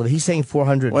became relevant? He's saying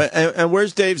 400. Well, and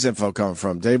where's Dave's info coming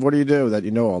from? Dave, what do you do that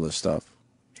you know all this stuff?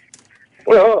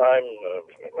 Well, I'm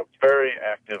very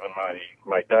active in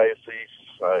my diocese.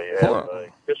 I have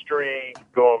history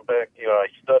going back. You know, I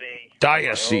study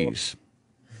diocese.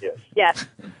 Yes.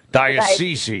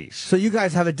 Dioceses. So you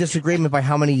guys have a disagreement by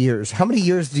how many years? How many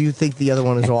years do you think the other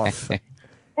one is off?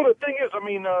 Well, the thing is, I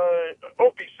mean,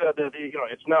 Opie said that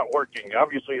it's not working.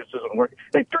 Obviously, this isn't working.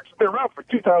 The church's been around for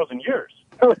 2,000 years.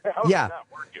 How is it not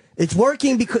working? It's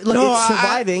working because it's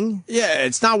surviving.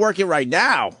 It's not working right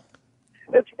now.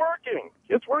 It's working.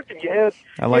 It's working.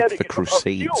 I like the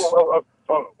Crusades.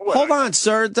 Hold on,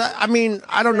 sir. I mean,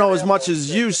 I don't know as much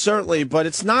as you, certainly, but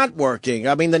it's not working.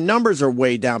 I mean, the numbers are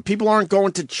way down. People aren't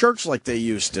going to church like they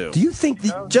used to. Do you think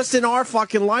just in our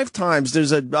fucking lifetimes,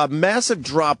 there's a massive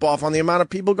drop-off on the amount of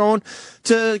people going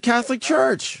to Catholic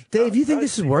Church? Dave, you think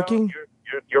this is working?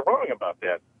 You're wrong about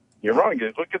that. You're wrong.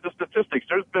 Look at the statistics.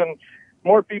 There's been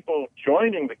more people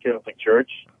joining the Catholic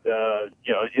Church,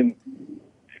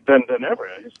 than ever.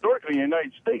 Historically, in the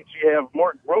United States, you have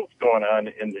more growth going on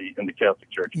in the Catholic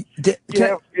Church. You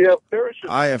have parishes.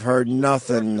 I have heard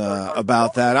nothing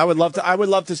about that. I would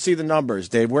love to see the numbers,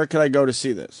 Dave. Where can I go to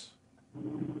see this?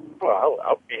 Well,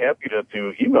 I'll be happy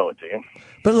to email it to you.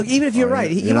 But look, even if you're right,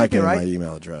 You're not getting right. my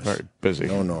email address. Very busy.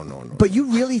 No. But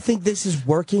you really think this is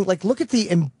working? Like, look at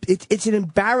it's an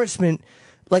embarrassment.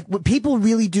 Like, when people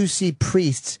really do see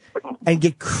priests and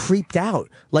get creeped out.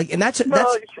 Like, and that's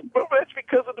Well, that's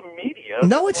because of the media.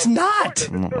 no, it's not.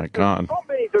 Oh my God.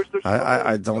 There's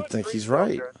I don't think he's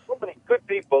right. There's so many good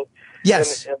people.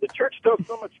 Yes. And the church does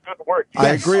so much good work. I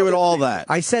agree with all that.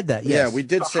 I said that. Yes. Yeah, we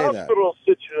did say that.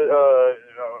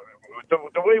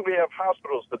 The way we have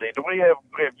hospitals today, the way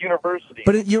we have universities.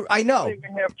 But I know. The way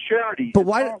we have charities. But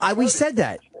why? We said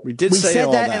that. We did say said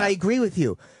all that, that. and I agree with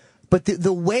you. But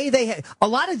the way there's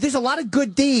a lot of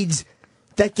good deeds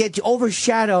that get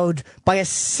overshadowed by a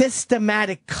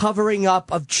systematic covering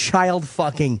up of child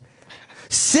fucking.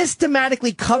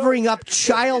 Systematically covering up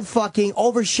child fucking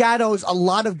overshadows a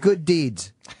lot of good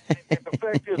deeds. The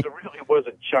fact is, it really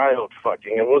wasn't child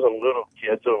fucking. It wasn't little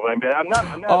kids. So, I mean, I'm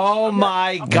not. Oh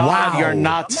my God! Wow. You're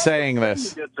not saying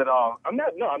this. At all. I'm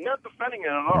not defending it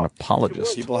at all. An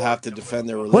apologist. People have to defend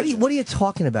their religion. What are you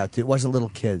talking about? It wasn't little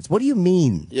kids. What do you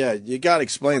mean? Yeah, you got to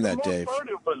explain that, Dave. Part of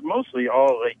it was mostly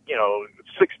all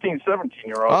 16,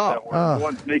 17-year-olds that were the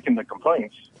ones making the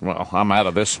complaints. Well, I'm out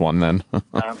of this one then.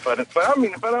 But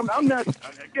I'm not.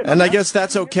 Again, And I guess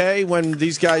that's okay when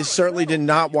these guys certainly did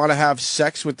not want to have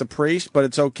sex with the priest, but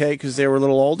it's okay because they were a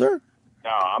little older?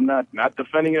 No, I'm not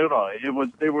defending it at all.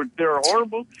 They were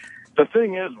horrible. The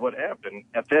thing is, what happened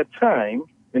at that time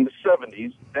in the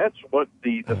 70s, that's what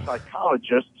the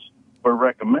psychologists were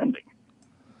recommending.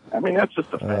 I mean, that's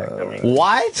just a fact. I mean,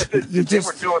 What?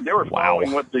 They were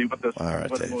following what the right,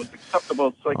 most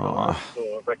acceptable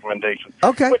psychological recommendation.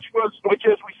 Okay. Which,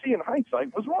 as we see in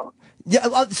hindsight, was wrong. Yeah.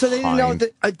 So they didn't know Fine.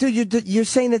 that. Dude, you're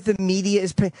saying that the media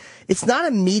is. It's not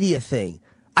a media thing.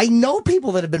 I know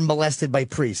people that have been molested by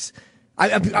priests.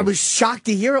 I was shocked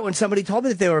to hear it when somebody told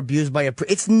me that they were abused by a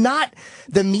priest. It's not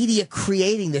the media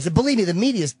creating this. And believe me, the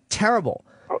media is terrible.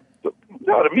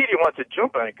 No, the media wants to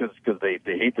jump on it because they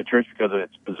hate the church because of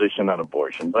its position on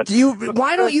abortion. But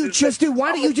why don't you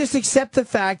just accept the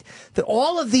fact that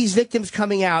all of these victims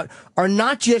coming out are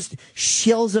not just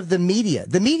shills of the media?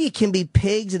 The media can be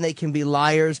pigs and they can be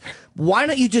liars. Why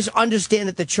don't you just understand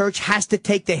that the church has to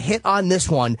take the hit on this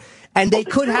one, and they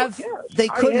could have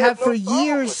for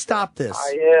years stopped this.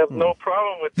 I have no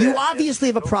problem with that. You obviously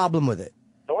have a problem with it.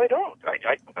 No, I don't.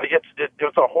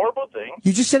 It's a horrible thing.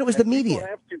 You just said it was the media. People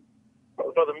have to.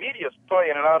 No, the media is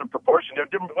playing it out of proportion. They're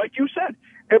different. Like you said,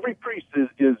 every priest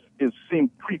is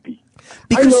seemed creepy.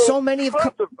 Because so many of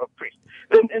priests,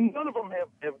 and none of them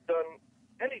have done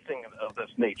anything of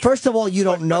this nature. First of all, you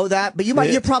don't know that, but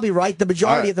you're probably right. The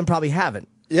majority of them probably haven't.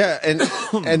 Yeah, and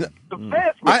hold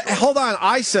on.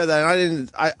 I said that.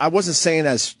 And I wasn't saying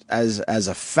as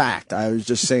a fact. I was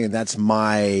just saying that's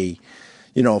my,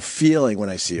 feeling when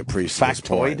I see a priest.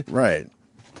 Factoid, right?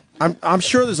 I'm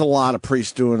sure there's a lot of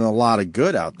priests doing a lot of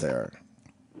good out there.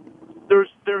 There's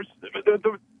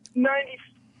 99%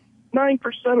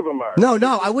 of them are.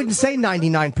 No, I wouldn't say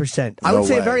 99%. I would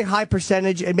say a very high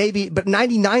percentage, and but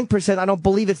 99%. I don't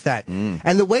believe it's that.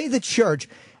 And the way the church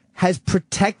has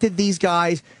protected these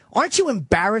guys, aren't you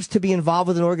embarrassed to be involved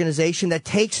with an organization that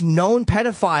takes known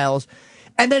pedophiles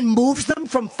and then moves them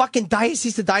from fucking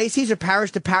diocese to diocese or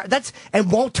parish to parish?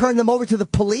 And won't turn them over to the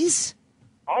police?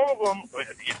 All of them,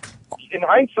 in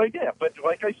hindsight, yeah. But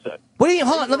like I said, what do you?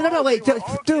 Hold on, no, wait,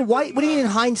 dude. What do you mean in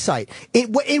hindsight?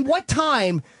 In what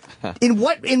time? In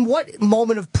what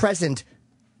moment of present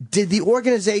did the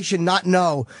organization not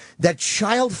know that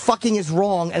child fucking is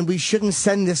wrong and we shouldn't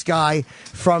send this guy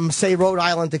from, say, Rhode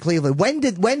Island to Cleveland? When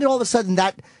did all of a sudden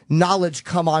that knowledge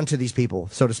come onto these people,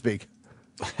 so to speak?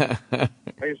 Like I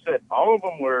said, all of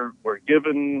them were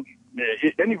given,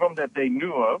 any of them that they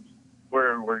knew of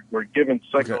were given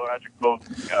psychological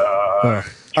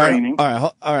training.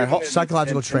 All right.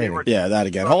 Psychological training. Yeah, that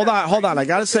again. Hold on. I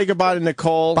got to say goodbye to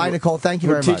Nicole. Bye, Nicole. Thank you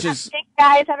very much. Thanks,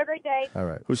 guys. Have a great day. All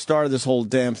right. Who started this whole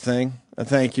damn thing?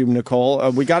 Thank you,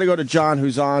 Nicole. We got to go to John,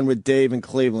 who's on with Dave in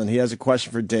Cleveland. He has a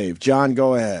question for Dave. John,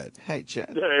 go ahead. Hey, Chad.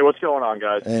 Hey, what's going on,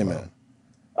 guys? Hey, man.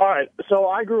 All right, so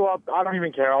I grew up, I don't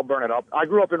even care, I'll burn it up. I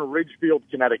grew up in Ridgefield,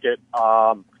 Connecticut.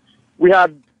 We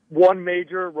had one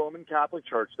major Roman Catholic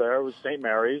church there. It was St.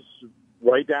 Mary's,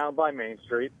 right down by Main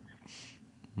Street.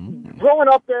 Growing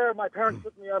up there, my parents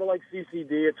took me out of like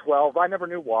CCD at 12. I never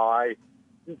knew why.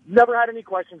 Never had any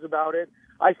questions about it.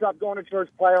 I stopped going to church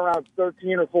probably around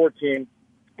 13 or 14.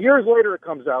 Years later, it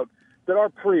comes out that our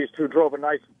priest, who drove a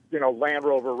nice, Land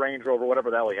Rover, Range Rover, whatever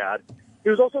the hell he had, he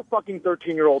was also fucking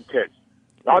 13-year-old kids.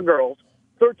 Not girls,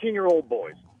 13-year-old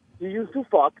boys. He used to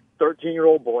fuck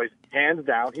 13-year-old boys, hands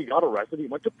down. He got arrested. He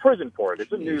went to prison for it.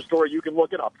 It's a news story. You can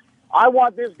look it up. I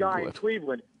want this guy in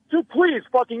Cleveland to please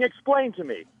fucking explain to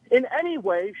me, in any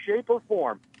way, shape, or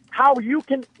form, how you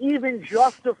can even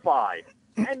justify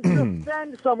and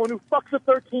defend someone who fucks a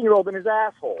 13-year-old in his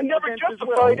asshole. I never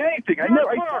justified anything. I said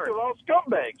they're all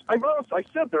scumbags. I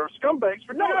said they're scumbags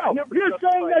for you're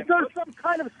saying that there's some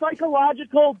kind of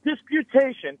psychological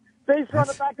disputation based on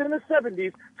the fact that in the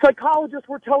 70s, psychologists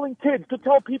were telling kids to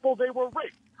tell people they were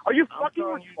raped. Are you fucking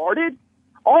retarded?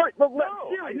 All right, but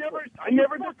I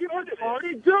never fucking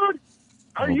retarded, dude.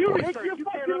 Are you take your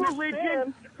fucking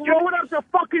religion, throw it out the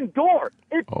fucking door?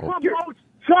 It promotes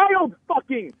child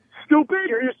fucking. Stupid!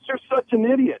 You're such an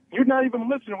idiot. You're not even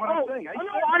listening to what I'm saying.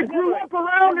 I grew up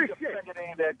around this shit.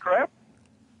 Any of that crap.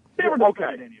 Never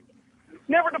defended any of it.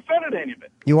 Never defended any of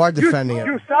it. You are defending it.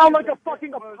 You sound like a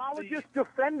fucking apologist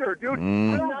defender, dude.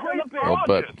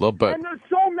 Little bit. And there's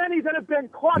so many that have been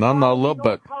caught. Little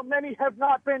bit. How many have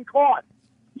not been caught?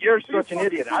 You're such an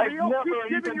idiot. I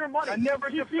never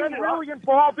defended really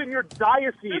involved in your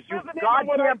diocese, you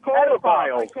goddamn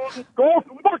pedophile. Go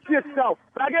fuck yourself,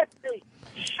 faggot.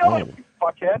 Shut up, you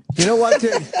fuckhead. You know what,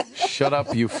 dude? Shut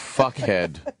up, you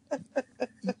fuckhead.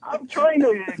 I'm trying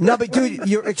to... No, but dude,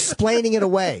 you're explaining it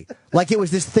away. Like it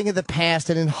was this thing of the past,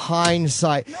 and in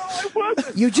hindsight... No, it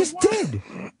wasn't. You just did.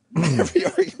 Every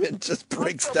argument just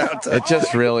breaks down to... It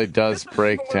just really does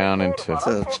break down into...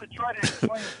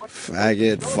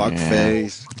 Faggot,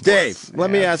 fuckface. Dave, let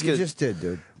me ask you... You just did,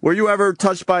 dude. Were you ever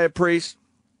touched by a priest?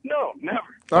 No, never.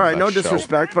 All right, no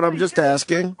disrespect, but I'm just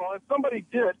asking. Well, if somebody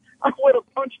did, I would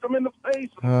have punched them in the face.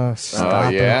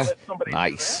 Stop yeah? it.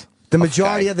 Nice. The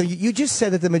majority of the... You just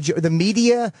said that the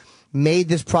media made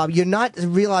this problem. You're not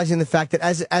realizing the fact that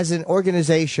as an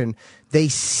organization, they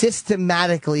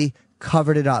systematically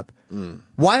covered it up.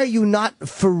 Why are you not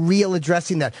for real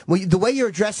addressing that? Well, the way you're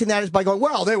addressing that is by going,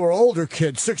 well, they were older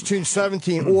kids, 16,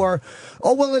 17, or,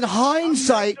 oh, well, in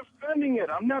hindsight...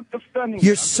 I'm not defending it.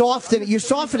 You're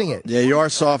softening it. Yeah, you are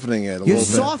softening it a You're little bit.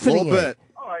 softening a little bit.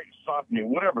 All right, softening,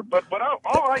 whatever. But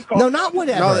all I called... No, not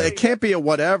whatever. No, it can't be a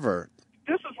whatever.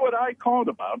 This is what I called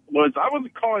about. I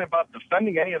wasn't calling about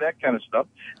defending any of that kind of stuff.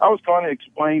 I was calling to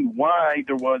explain why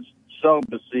there was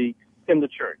celibacy in the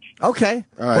church. Okay.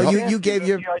 All right. Well, you gave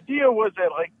your... The idea was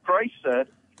that, like Christ said,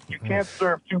 you can't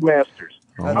serve two masters.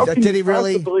 Did he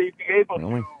really? Be able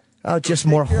to... Oh, just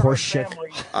more horse shit.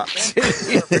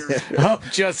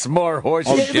 Just more horse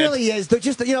It shit. really is. They're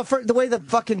just, for the way the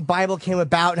fucking Bible came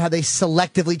about and how they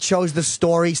selectively chose the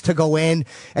stories to go in.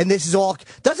 And this is all...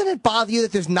 Doesn't it bother you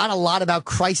that there's not a lot about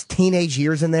Christ's teenage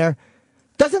years in there?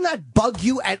 Doesn't that bug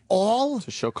you at all? It's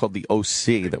a show called The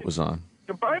OC that was on.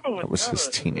 The Bible That was his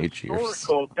teenage years.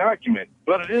 historical document,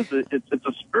 but it's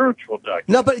a spiritual document.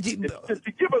 No, but...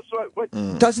 To give us what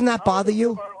Doesn't that bother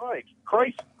you?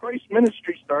 Christ's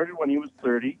ministry started when he was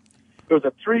 30. It was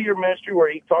a 3-year ministry where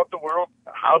he taught the world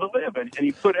how to live, and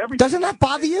he put everything... Doesn't that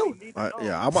bother you?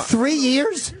 Yeah, 3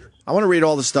 years? I want to read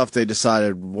all the stuff they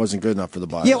decided wasn't good enough for the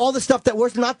Bible. Yeah, all the stuff that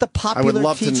was not the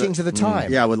popular teachings of the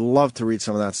time. Yeah, I would love to read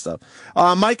some of that stuff.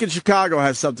 Mike in Chicago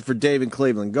has something for Dave in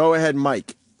Cleveland. Go ahead,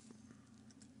 Mike.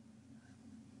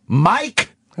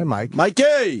 Mike? Hey, Mike.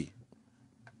 Mikey!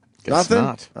 Guess Nothing?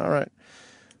 not. All right.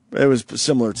 It was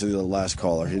similar to the last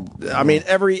caller. I mean,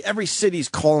 every city's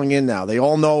calling in now. They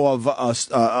all know of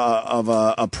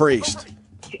a priest.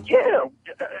 Yeah,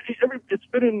 it's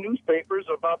been in newspapers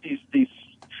about these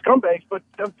scumbags, but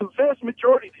the vast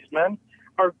majority of these men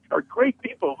are great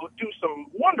people who do some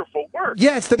wonderful work.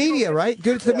 Yeah, it's the media, right?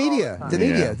 Dude, it's the media. The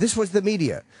media. This was the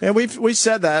media. And we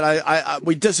said that.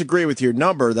 We disagree with your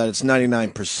number that it's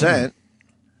 99%.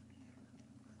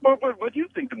 What do you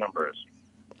think the number is?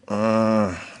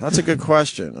 That's a good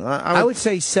question. I would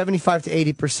say 75 to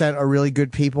 80% are really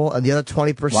good people, and the other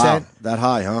 20%. Wow, that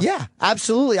high, huh? Yeah,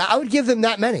 absolutely. I would give them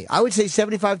that many. I would say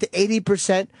 75 to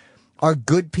 80% are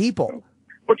good people.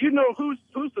 But you know who's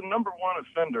the number one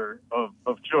offender of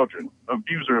children,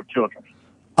 abuser of children?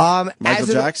 Michael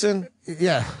Jackson?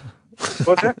 Yeah.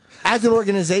 What's that? As an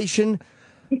organization,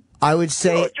 I would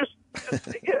say...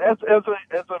 as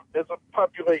a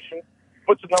population,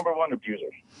 what's the number one abuser?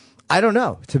 I don't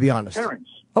know, to be honest. Parents.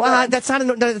 Oh, that's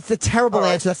that's a terrible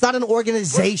answer. That's not an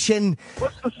organization.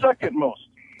 What's the second most?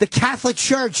 The Catholic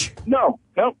Church. No,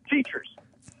 teachers.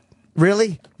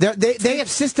 Really? They have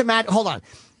hold on.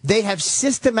 They have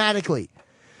systematically,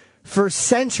 for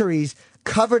centuries,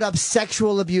 covered up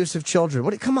sexual abuse of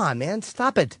children. Come on, man,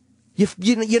 stop it.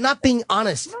 You're not being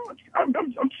honest. No, I'm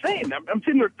saying. I'm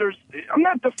saying I'm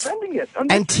not defending it.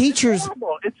 And teachers,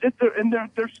 they're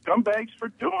scumbags for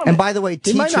doing it. and by the way, He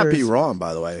teachers might not be wrong,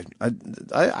 by the way.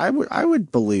 I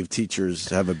would believe teachers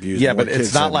have abused. Yeah, more but it's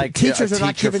kids not than- like Teachers a are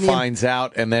not teacher giving the- finds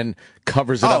out and then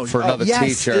covers it up for another yes.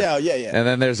 teacher. Yeah. And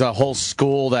then there's a whole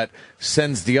school that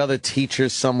sends the other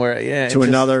teachers somewhere. Yeah, to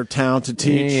another town to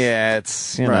teach. Yeah,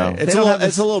 it's you Right. know.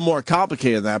 It's a little more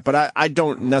complicated than that, but I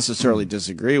don't necessarily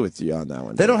disagree with you on that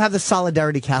one. They don't have the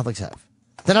solidarity Catholics have.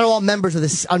 They're not all members of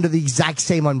this under the exact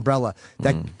same umbrella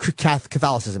that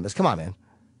Catholicism is. Come on, man.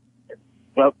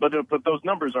 Well, but those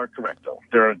numbers are correct, though.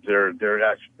 They're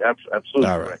absolutely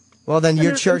All right. correct. Well, then your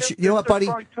And church, there's- you know what, there's buddy?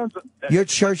 probably tons of- Your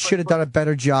church should have done a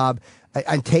better job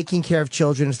on taking care of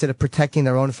children instead of protecting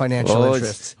their own financial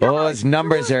interests. Those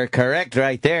numbers are correct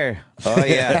right there. Oh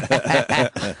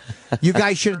yeah. You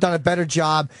guys should have done a better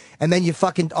job, and then your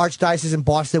fucking archdiocese in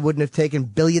Boston wouldn't have taken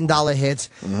billion-dollar hits,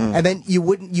 and then you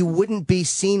wouldn't be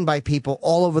seen by people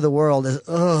all over the world as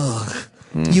ugh.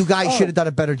 You guys should have done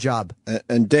a better job.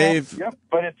 And Dave, Yep,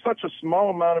 but it's such a small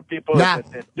amount of people. Nah,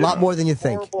 that a lot more than you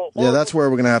think. yeah, that's where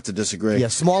we're going to have to disagree. Yeah,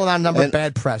 small amount of number, And-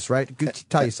 bad press, right? Good to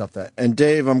tell yourself that. And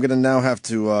Dave, I'm going to now have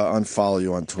to unfollow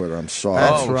you on Twitter. I'm sorry.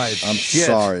 That's right. I'm shit.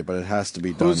 sorry, but it has to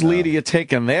be done. Whose now. lead are you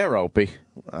taking there, Opie?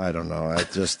 I don't know. I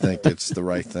just think it's the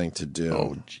right thing to do.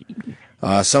 Oh, gee.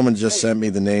 Someone just sent me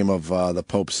the name of the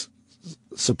Pope's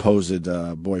supposed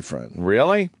boyfriend.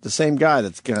 Really? The same guy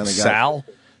that's kind of got Sal?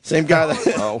 same guy that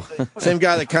Oh, same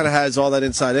guy that kind of has all that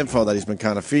inside info that he's been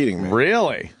kind of feeding me.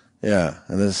 really? Yeah,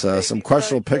 and there's some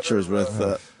questionable pictures with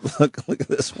look at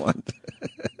this one.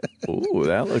 Ooh,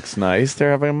 that looks nice. They're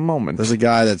having a moment. There's a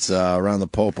guy that's around the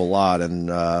Pope a lot,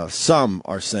 and some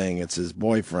are saying it's his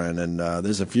boyfriend, and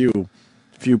there's a few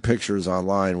pictures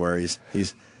online where he's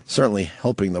certainly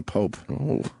helping the Pope.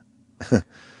 Ooh.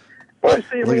 Well,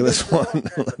 see, Look at this one.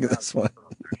 Look at this one.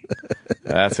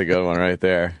 That's a good one right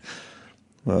there.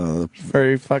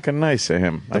 Very fucking nice of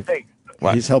him. Hey,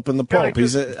 What? He's helping the Pope.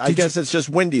 I guess it's just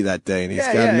windy that day, and he's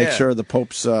got to make sure the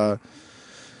Pope's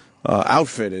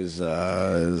outfit is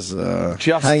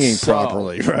Just hanging so.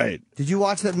 properly. Right. Did you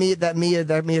watch that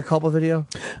Mia Culpa video?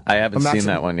 I haven't Maxim- seen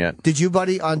that one yet. Did you,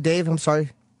 buddy? On Dave? I'm sorry.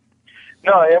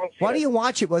 no, I haven't seen Why it. do you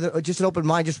watch it? Whether just an open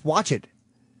mind, just watch it.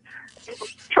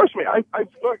 Trust me, I've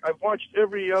watched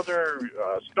every other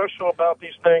special about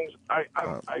these things.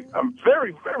 I'm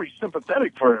very, very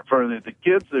sympathetic for the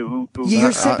kids who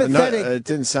You're sympathetic. No, it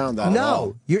didn't sound that. at all.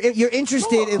 No, you're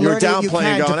interested in You're learning what you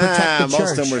downplaying, can going, to protect the most church.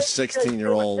 of them were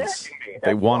 16-year-olds.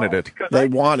 They wanted it. They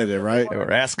wanted it, right? They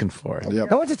were asking for it.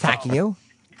 Yep. No one's attacking you.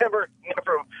 never,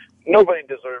 nobody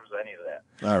deserves any of that.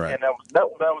 All right. And that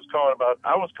was calling about.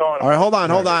 I was calling. All right, hold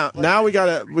on. Now we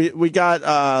got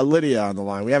Lydia on the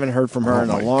line. We haven't heard from her in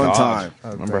a long time.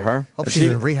 Remember her? Hope she's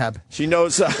in rehab. She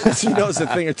knows a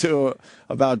thing or two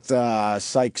about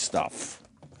psych stuff.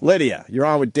 Lydia, you're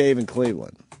on with Dave in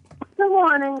Cleveland. Good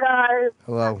morning, guys.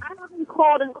 Hello. I haven't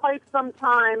called in quite some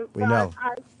time. We but know.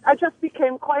 I just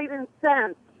became quite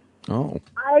incensed. Oh,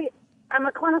 I'm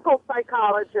a clinical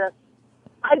psychologist.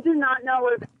 I do not know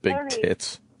of big any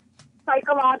tits.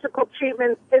 psychological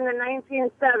treatments in the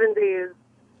 1970s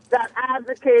that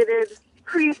advocated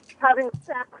priests having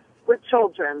sex with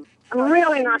children. I'm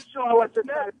really not sure what this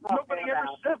guy's Nobody talking ever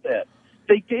about. said that.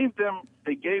 They gave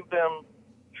them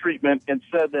treatment and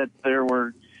said that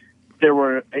they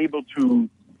were able to,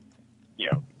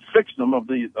 fix them of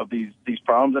these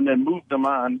problems and then move them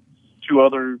on to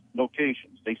other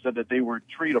locations. They said that they were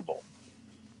treatable.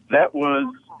 That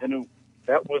was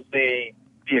the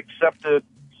accepted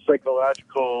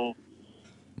psychological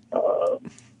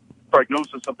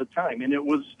prognosis of the time, and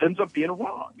ends up being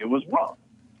wrong. It was wrong.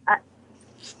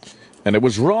 And it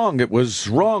was wrong. It was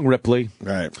wrong, Ripley.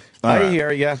 Right. I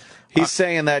hear you. He's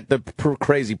saying that the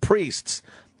crazy priests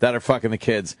that are fucking the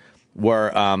kids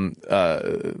were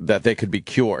that they could be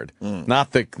cured.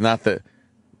 Not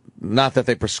that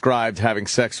they prescribed having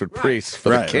sex with priests for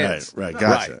the kids. Right.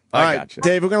 Gotcha. Right. All I right, gotcha.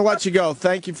 Dave, we're going to let you go.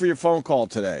 Thank you for your phone call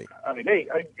today. I mean, hey,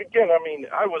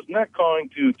 I was not calling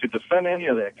to defend any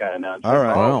of that kind of nonsense. All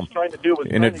right. All I Well, was trying to do was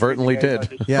inadvertently trying to get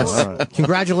did. you guys Yes. on this-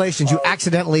 Congratulations. You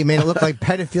accidentally made it look like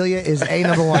pedophilia is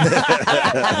number one.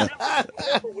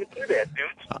 Who would do that, dude?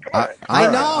 Come on. I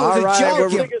know. It was All a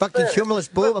joke, right, you fucking cumulus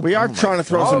boob. We are trying to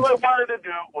throw All some. I wanted to do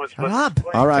was Shut up.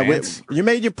 All right, Fans. you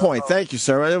made your point. Thank you,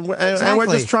 sir. And we're Exactly.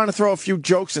 just trying to throw a few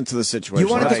jokes into the situation.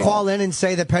 You wanted That's to all. call in and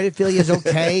say that pedophilia is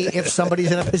okay if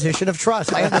somebody's in a position of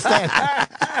trust. I understand.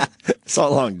 So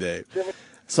long, Dave.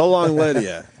 So long,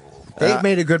 Lydia. Dave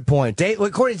made a good point. Dave,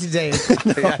 according to Dave,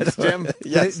 Yes, Jim.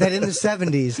 that in the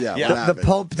 70s, Yeah, what the happened?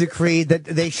 Pope decreed that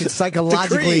they should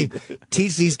psychologically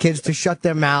teach these kids to shut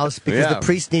their mouths because Yeah. the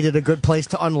priest needed a good place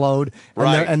to unload, and,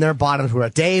 Right. their bottoms were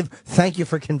out. Dave, thank you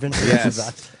for convincing us of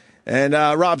that. And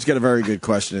Rob's got a very good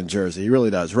question in Jersey. He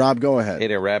really does. Rob, go ahead. Hey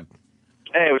there, Reb.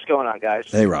 Hey, what's going on, guys?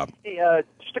 Hey, Rob. Hey,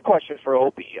 just a question for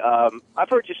Opie. I've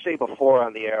heard you say before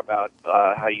on the air about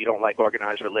how you don't like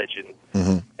organized religion,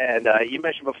 and you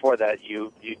mentioned before that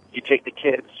you take the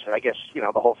kids, I guess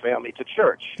the whole family, to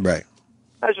church. Right.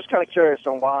 I was just kind of curious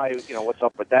on why, what's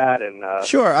up with that, and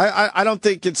Sure. I don't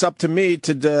think it's up to me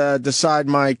to decide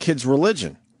my kids'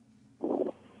 religion.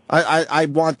 I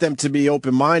want them to be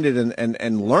open-minded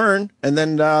and learn, and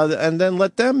then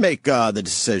let them make the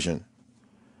decision.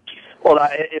 well,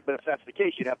 but if that's the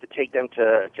case, you'd have to take them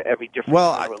to every different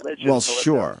religion. Well,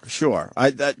 so sure.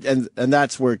 And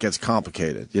that's where it gets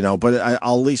complicated, But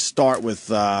I'll at least start with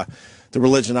the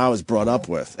religion I was brought up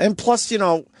with, and plus,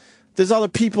 there's other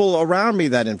people around me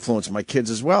that influence my kids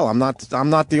as well. I'm not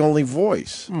the only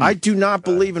voice. I do not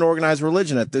believe in organized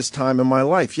religion at this time in my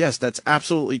life. Yes, that's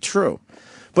absolutely true.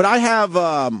 But I have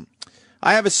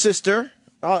a sister.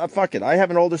 Fuck it. I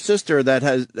have an older sister that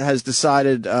has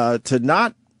decided to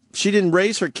not. She didn't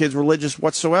raise her kids religious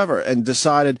whatsoever, and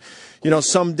decided,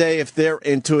 someday if they're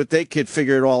into it, they could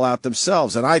figure it all out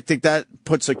themselves. And I think that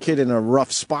puts a kid in a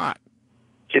rough spot.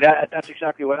 See, that's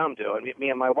exactly what I'm doing. Me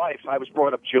and my wife, I was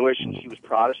brought up Jewish and she was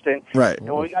Protestant. Right. And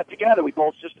when we got together, we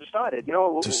both just decided, we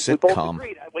both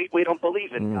agreed. We don't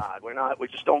believe in God. We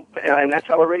just don't, and that's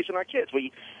how we're raising our kids.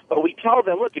 But we tell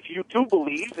them, look, if you do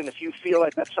believe and if you feel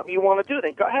like that's something you want to do,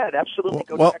 then go ahead, absolutely,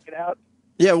 go check it out.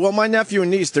 Yeah, well, my nephew and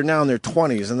niece, they're now in their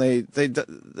 20s, and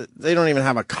they don't even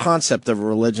have a concept of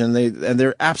religion.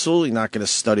 They're absolutely not going to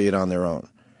study it on their own.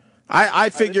 I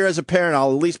figure as a parent,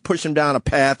 I'll at least push him down a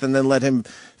path and then let him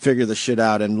figure the shit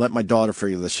out and let my daughter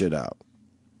figure the shit out.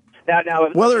 Now,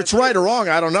 whether it's right or wrong,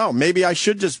 I don't know. Maybe I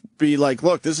should just be like,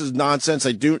 look, this is nonsense.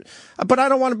 But I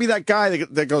don't want to be that guy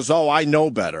that goes, oh, I know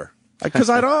better. Because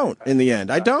I don't, in the end.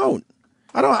 I don't.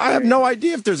 I have no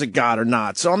idea if there's a God or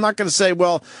not. So I'm not going to say,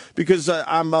 well, because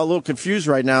I'm a little confused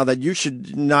right now that you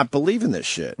should not believe in this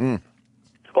shit. Well,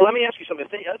 let me ask you something.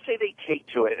 Let's say they take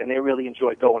to it and they really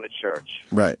enjoy going to church.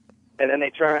 Right. And then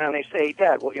they turn around and they say,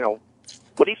 Dad, well,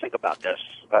 what do you think about this?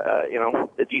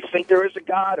 Do you think there is a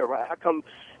God, or how come?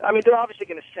 I mean, they're obviously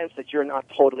going to sense that you're not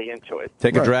totally into it.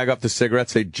 Take a drag off the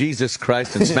cigarette, say Jesus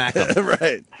Christ, and smack them.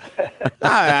 Right.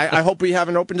 I hope we have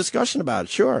an open discussion about it.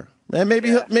 Sure. And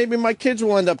maybe my kids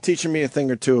will end up teaching me a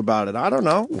thing or two about it. I don't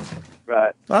know.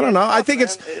 Right. I don't know. I think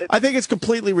it's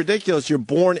completely ridiculous. You're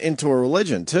born into a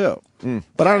religion too.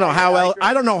 But I don't know how else.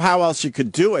 I don't know how else you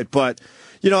could do it. But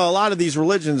a lot of these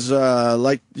religions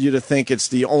like you to think it's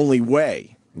the only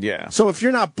way. Yeah. So if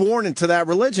you're not born into that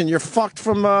religion, you're fucked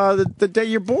from the day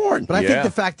you're born. But I think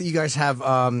the fact that you guys have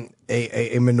a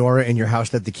menorah in your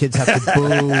house that the kids have to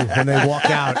boo when they walk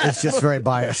out is just very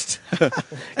biased.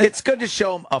 It's good to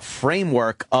show them a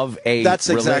framework of a That's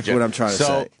religion. exactly what I'm trying to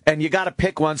say. And you got to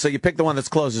pick one, so you pick the one that's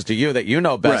closest to you that you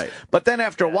know best. Right. But then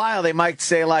after a while, they might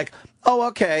say like, oh,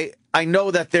 okay, I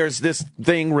know that there's this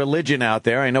thing, religion out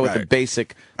there. I know what the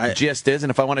basic gist is. And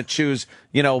if I want to choose,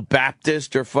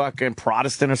 Baptist or fucking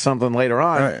Protestant or something later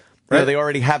on, they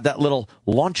already have that little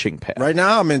launching pad. Right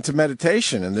now, I'm into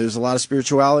meditation, and there's a lot of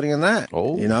spirituality in that.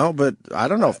 But I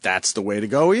don't know if that's the way to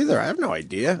go either. I have no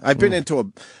idea. I've been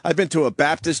to a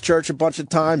Baptist church a bunch of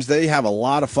times. They have a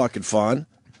lot of fucking fun.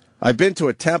 I've been to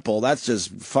a temple. That's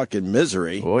just fucking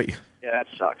misery. Boy. Yeah, that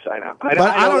sucks. I know.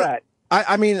 I know that.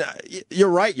 I mean, you're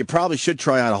right. You probably should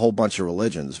try out a whole bunch of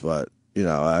religions, but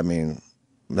that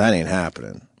ain't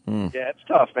happening. Yeah, it's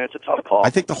tough, man. It's a tough call. I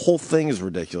think the whole thing is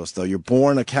ridiculous, though. You're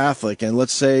born a Catholic, and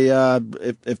let's say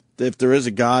if there is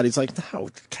a God, he's like, no,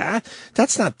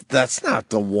 that's not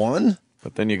the one.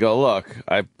 But then you go, look,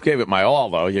 I gave it my all,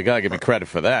 though. You got to give me credit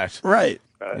for that. Right.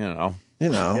 Yeah.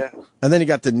 And then you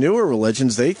got the newer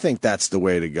religions. They think that's the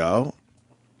way to go.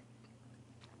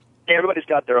 Everybody's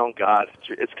got their own God.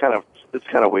 It's kind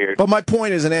of weird. But my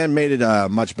point is, Ann made it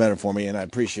much better for me, and I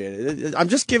appreciate it. I'm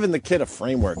just giving the kid a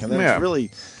framework, and then it's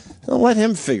really let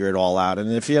him figure it all out.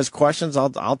 And if he has questions,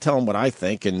 I'll tell him what I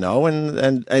think and know,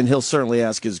 and he'll certainly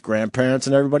ask his grandparents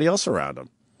and everybody else around him.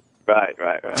 Right.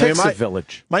 Takes a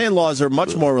village. My in-laws are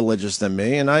much more religious than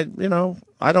me, and I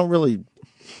don't really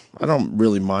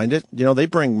mind it. They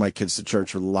bring my kids to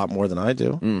church a lot more than I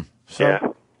do.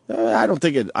 So I don't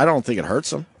think it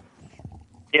hurts them.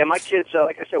 Yeah, my kids,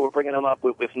 like I said, we're bringing them up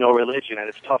with no religion, and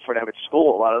it's tough for them at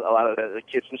school. A lot of the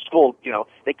kids in school,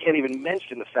 they can't even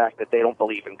mention the fact that they don't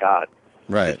believe in God.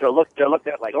 Right. They're looked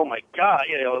at like, oh my God,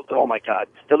 oh my God.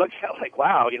 They're looked at like,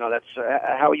 wow, that's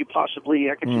how are you possibly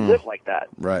could you live like that?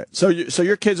 Right. So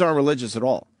your kids aren't religious at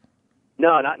all?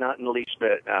 No, not in the least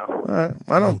bit. No. All right.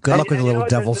 I don't. Good luck with the little know,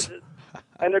 devils.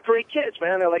 And they're great kids,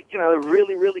 man. They're like, they're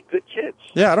really, really good kids.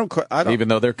 Yeah, I don't. Even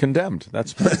though they're condemned.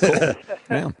 That's pretty cool.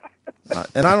 Yeah.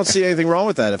 And I don't see anything wrong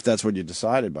with that if that's what you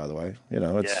decided, by the way.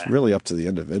 It's really up to the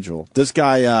individual. This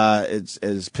guy is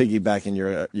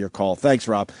piggybacking your call. Thanks,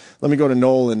 Rob. Let me go to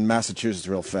Noel in Massachusetts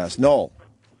real fast. Noel.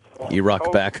 You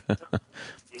rock back.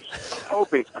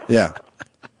 Opie. Yeah.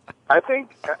 I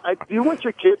think, do you want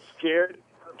your kid scared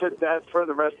to death for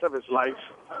the rest of his life?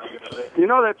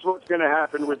 That's what's going to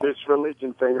happen with this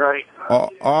religion thing, right? No,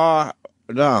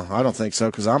 I don't think so,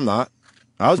 because I'm not.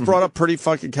 I was brought up pretty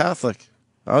fucking Catholic.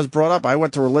 I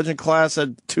went to religion class at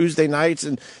Tuesday nights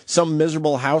in some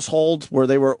miserable household where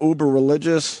they were uber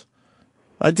religious.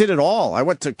 I did it all. I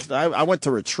went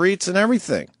to retreats and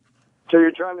everything. So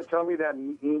you're trying to tell me that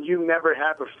you never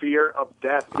have a fear of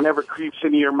death, never creeps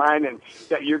into your mind, and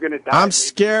that you're going to die? I'm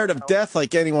scared of death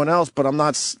like anyone else, but I'm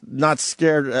not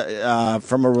scared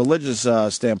from a religious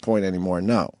standpoint anymore,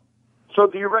 no. So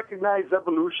do you recognize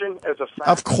evolution as a fact?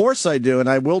 Of course I do, and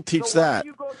I will teach that. Why do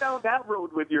you go down that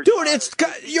road with your Dude,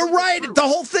 you're right. The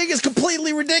whole thing is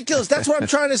completely ridiculous. That's what I'm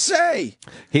trying to say.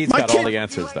 He's got all the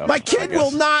answers, though. My kid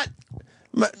will not.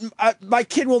 My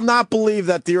kid will not believe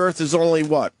that the Earth is only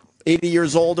 80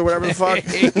 years old or whatever the fuck.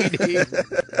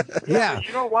 Yeah.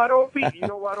 You know what, Opie?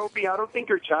 I don't think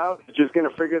your child is just going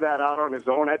to figure that out on his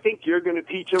own. I think you're going to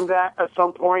teach him that at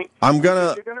some point. You're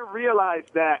going to realize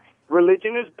that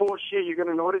religion is bullshit. You're going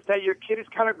to notice that your kid is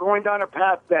kind of going down a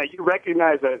path that you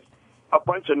recognize as a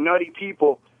bunch of nutty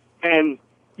people, and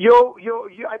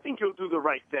I think you'll do the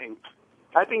right thing.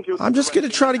 I'm just going to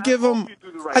try to give him.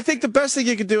 I think the best thing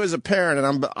you could do as a parent, and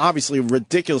I'm obviously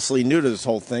ridiculously new to this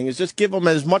whole thing, is just give him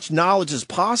as much knowledge as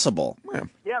possible.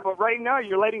 Yeah, but right now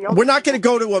you're letting. We're not going to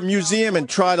go to a museum and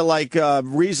try to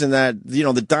reason that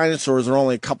the dinosaurs are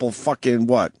only a couple fucking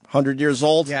 100 years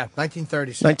old. Yeah,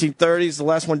 1930s. 1930s. The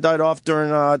last one died off during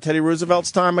Teddy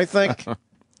Roosevelt's time, I think.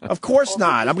 Of course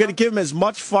not. I'm going to give him as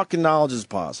much fucking knowledge as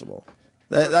possible.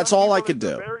 That's all I could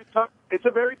do. It's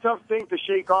a very tough thing to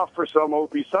shake off for some,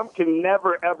 Opie. Some can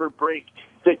never, ever break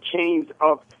the chains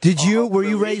of... Were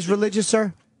you raised religious,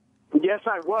 sir? Yes,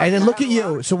 I was. And then look at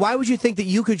you. So why would you think that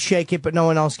you could shake it, but no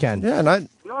one else can? Yeah,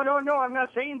 No, I'm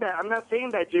not saying that. I'm not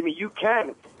saying that, Jimmy. You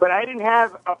can. But I didn't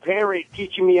have a parent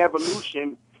teaching me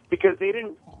evolution because they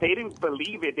didn't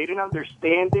believe it. They didn't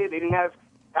understand it. They didn't have...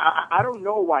 I don't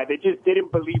know why. They just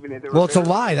didn't believe in it. Well, it's a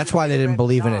lie. That's why they didn't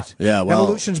believe in it. Yeah, well...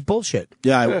 Evolution's bullshit.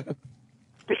 Yeah,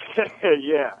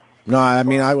 yeah. No, I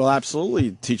mean, I will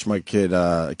absolutely teach my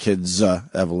kids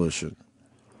evolution.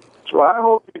 Well, I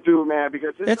hope you do, man,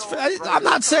 because I'm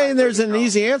not saying there's an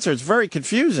easy answer. It's very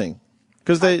confusing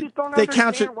because they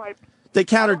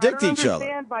contradict each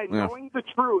other. By knowing the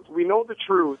truth, we know the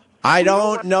truth. I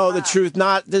don't know the truth.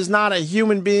 There's not a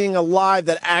human being alive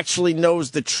that actually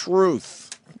knows the truth.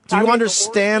 Do you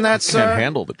understand that, sir? Can't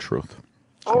handle the truth.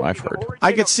 That's what I've heard.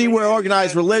 I could see where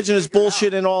organized religion is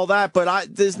bullshit and all that,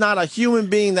 but there's not a human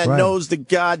being that knows the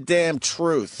goddamn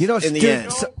truth. In the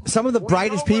end, some of the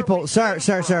brightest people, sir,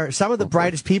 some of the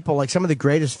brightest people, like some of the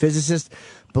greatest physicists,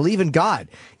 believe in God.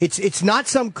 It's not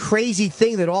some crazy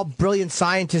thing that all brilliant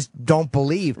scientists don't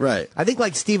believe. Right. I think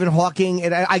like Stephen Hawking,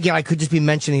 and again, I could just be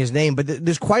mentioning his name, but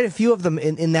there's quite a few of them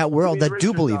in that world that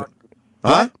do believe it.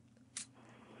 Huh?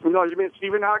 No, you mean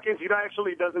Stephen Hawking? He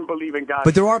actually doesn't believe in God.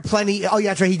 But there are plenty. Oh, yeah,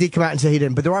 that's right. He did come out and say he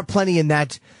didn't. But there are plenty in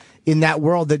that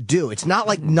world that do. It's not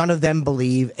like none of them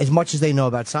believe as much as they know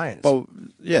about science. Oh,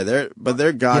 yeah, their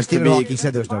God could Stephen be. Hawking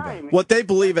said there was no God. What they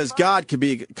believe as God could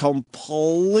be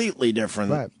completely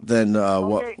different than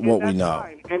what we know.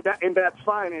 And that's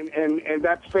fine, and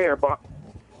that's fair. But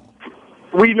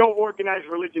we know organized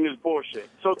religion is bullshit.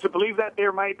 So to believe that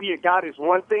there might be a God is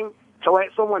one thing. To let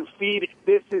someone feed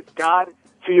this is God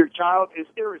to your child is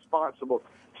irresponsible.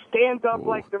 Stand up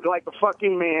like a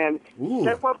fucking man.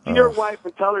 Step up to your wife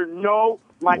and tell her, no,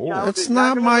 my child That's is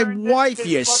not my learn wife,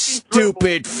 you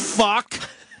stupid fuck.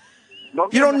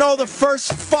 You don't know the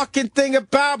first fucking thing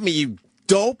about me, you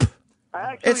dope.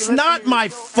 It's not my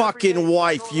fucking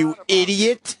wife, you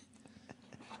idiot.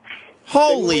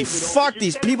 Holy fuck,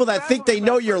 these people that think they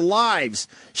know your lives.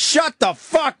 Shut the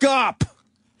fuck up.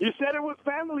 You said it was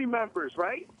family members,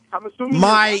 right? I'm assuming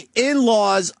my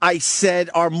in-laws, I said,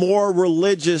 are more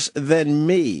religious than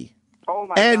me.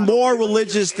 And more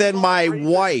religious than my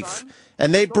wife.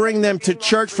 And they bring them to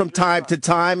church from time to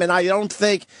time, and I don't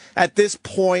think at this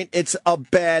point it's a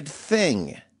bad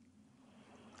thing.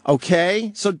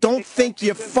 Okay? So don't think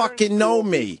you fucking know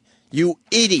me, You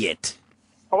idiot.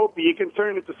 Opie, you can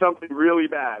turn it to something really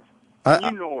bad.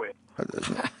 You know it.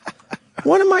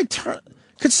 What am I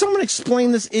Could someone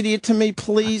explain this idiot to me,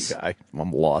 please?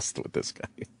 I'm lost with this guy.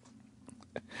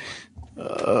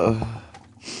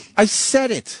 I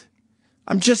said it.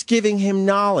 I'm just giving him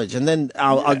knowledge, and then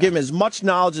I'll give him as much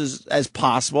knowledge as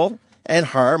possible, and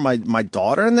her, my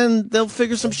daughter, and then they'll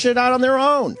figure some shit out on their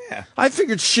own. Yeah. I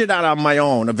figured shit out on my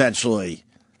own eventually.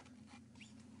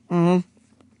 Mm-hmm.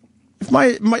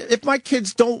 If my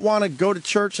kids don't want to go to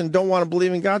church and don't want to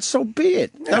believe in God, so be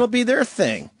it. Yeah. That'll be their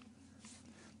thing.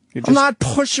 I'm not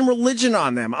pushing religion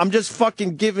on them. I'm just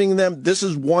fucking giving them, this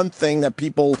is one thing that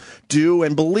people do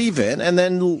and believe in, and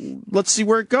then let's see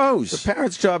where it goes. The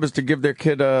parent's job is to give their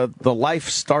kid the life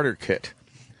starter kit.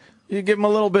 You give them a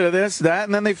little bit of this, that,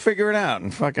 and then they figure it out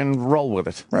and fucking roll with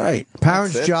it. Right.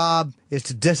 Parents' job is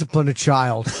to discipline a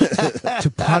child,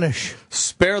 to punish.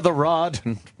 Spare the rod,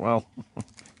 and, well,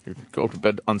 you go to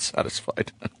bed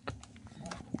unsatisfied.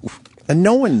 And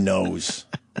no one knows.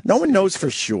 No one knows for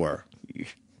sure.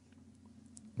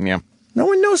 Yeah. No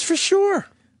one knows for sure.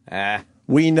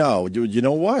 We know. You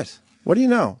know what? What do you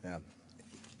know? Yeah.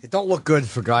 It don't look good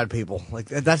for God people. Like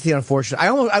that's the unfortunate.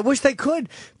 I wish they could.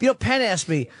 You know, Penn asked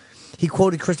me. He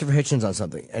quoted Christopher Hitchens on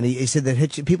something, and he said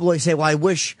that people always say, "Well, I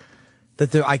wish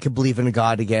that I could believe in a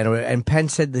God again." And Penn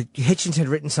said that Hitchens had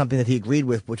written something that he agreed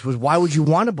with, which was, "Why would you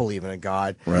want to believe in a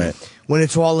God, right? When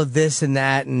it's all of this and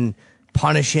that and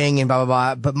punishing and blah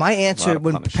blah blah." But my answer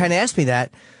when Penn asked me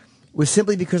that was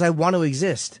simply because I want to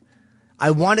exist.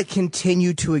 I want to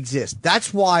continue to exist.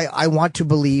 That's why I want to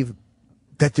believe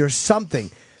that there's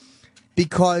something.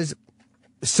 Because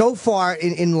so far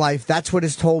in life, that's what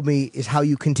has told me is how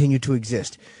you continue to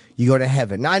exist. You go to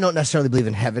heaven. Now, I don't necessarily believe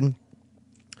in heaven,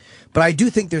 but I do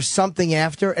think there's something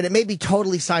after, and it may be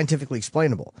totally scientifically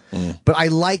explainable. But I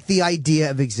like the idea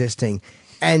of existing.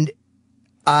 And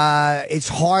it's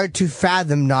hard to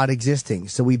fathom not existing.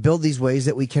 So we build these ways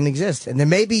that we can exist. And there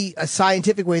may be a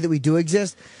scientific way that we do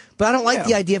exist, but I don't like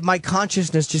the idea of my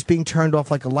consciousness just being turned off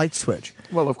like a light switch.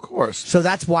 Well, of course. So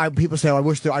that's why people say, I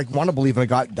want to believe in a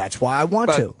God. That's why I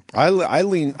want to. I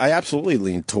absolutely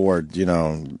lean toward, you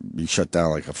shut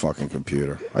down like a fucking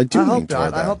computer. I do lean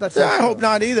toward that. I hope that's I hope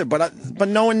not either, but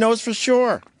no one knows for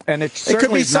sure. And it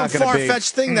could be some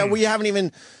far-fetched thing that we haven't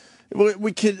even,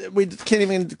 we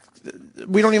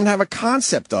don't even have a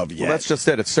concept of yet. Well, that's just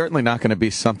it. It's certainly not going to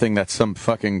be something that some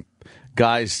fucking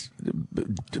guys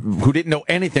who didn't know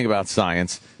anything about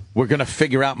science were going to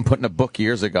figure out and put in a book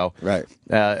years ago. Right.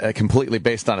 Completely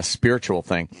based on a spiritual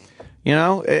thing.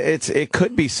 It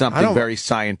could be something very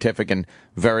scientific and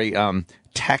very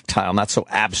tactile, not so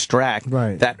abstract.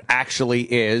 Right. That actually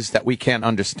is that we can't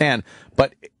understand.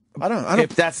 But I don't.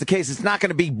 If that's the case, it's not going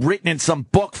to be written in some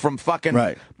book from fucking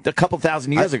a couple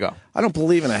thousand years ago. I don't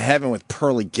believe in a heaven with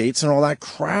pearly gates and all that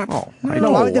crap. No,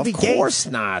 why would there be gates? Of course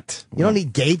not. You don't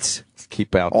need gates. Let's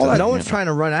keep out. No one's trying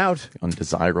to run out.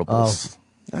 Undesirables.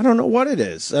 I don't know what it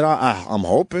is. And I'm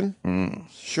hoping.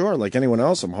 Sure, like anyone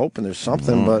else, I'm hoping there's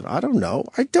something, but I don't know.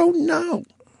 I don't know.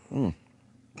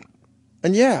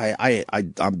 And yeah,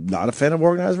 I'm not a fan of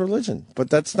organized religion, but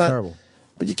that's not terrible.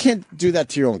 But you can't do that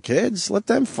to your own kids. Let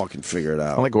them fucking figure it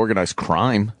out. I like organized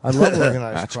crime. I love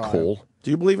organized That's crime. cool.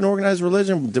 Do you believe in organized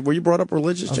religion? Were you brought up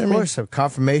religious, Jimmy? Of course.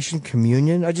 Confirmation,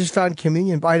 communion. I just found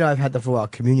communion. I know I've had that for a while.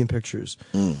 Communion pictures.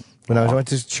 When I went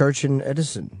to church in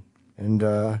Edison. And,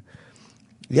 I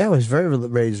was very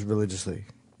raised religiously.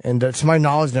 And to my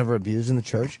knowledge, never abused in the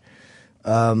church.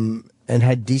 And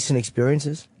had decent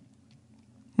experiences.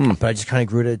 But I just kind of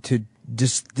grew to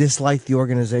dislike the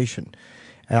organization.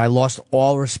 And I lost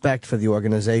all respect for the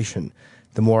organization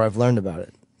the more I've learned about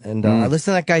it. And I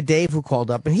listened to that guy Dave who called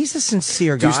up, and he's a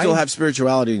sincere guy. Do you still have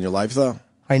spirituality in your life, though?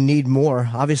 I need more.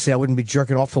 Obviously, I wouldn't be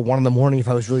jerking off till 1 a.m. if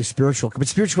I was really spiritual. But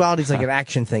spirituality is like an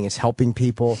action thing. It's helping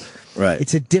people. Right.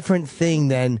 It's a different thing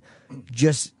than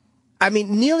just... I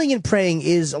mean, kneeling and praying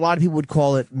is... A lot of people would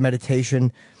call it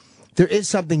meditation. There is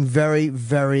something very,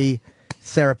 very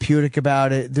therapeutic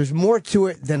about it. There's more to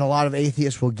it than a lot of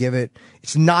atheists will give it.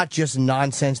 It's not just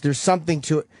nonsense. There's something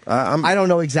to it. I don't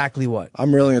know exactly what.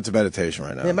 I'm really into meditation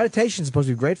right now. Yeah, meditation is supposed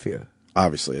to be great for you.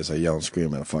 Obviously, as I yell and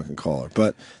scream at a fucking caller.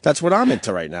 But that's what I'm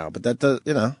into right now. But that does,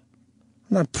 I'm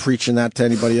not preaching that to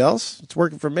anybody else. It's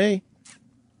working for me.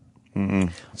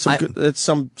 It's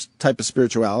some type of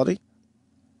spirituality.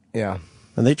 Yeah.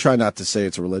 And they try not to say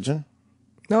it's a religion.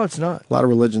 No, it's not. A lot of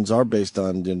religions are based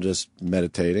on just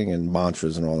meditating and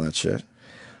mantras and all that shit.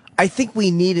 I think we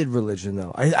needed religion,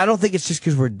 though. I don't think it's just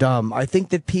because we're dumb. I think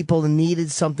that people needed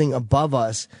something above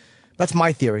us. That's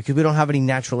my theory, because we don't have any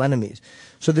natural enemies.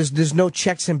 So there's no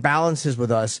checks and balances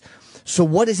with us. So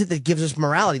what is it that gives us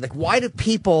morality? Like, why do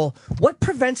people? What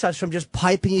prevents us from just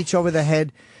piping each over the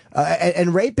head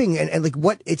and raping? And like,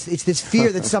 what? It's this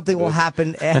fear that something will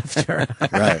happen after.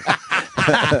 Right.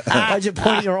 Why'd you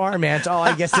point your arm, man? Oh,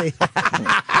 I guess they.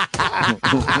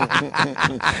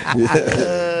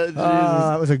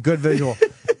 That was a good visual.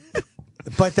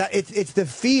 But it's the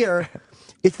fear.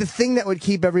 It's the thing that would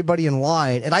keep everybody in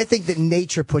line, and I think that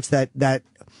nature puts that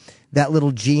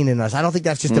little gene in us. I don't think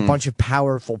that's just a bunch of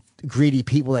powerful, greedy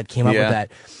people that came up with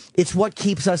that. It's what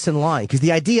keeps us in line, because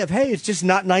the idea of, hey, it's just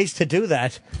not nice to do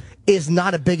that is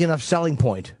not a big enough selling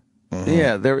point.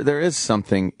 Yeah, there is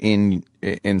something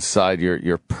inside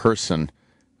your person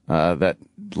that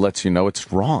lets you know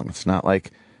it's wrong. It's not like,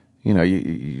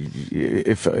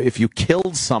 if you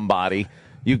killed somebody,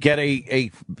 you get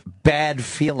a bad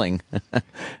feeling.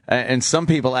 And some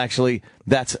people actually,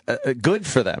 that's good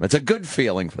for them. It's a good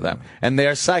feeling for them. And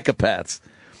they're psychopaths.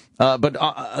 But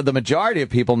the majority of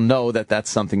people know that that's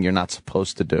something you're not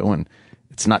supposed to do. And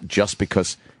it's not just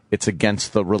because it's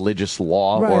against the religious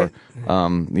law or,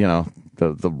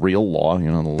 the real law,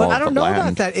 the law of the land. But I don't know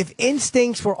about that. If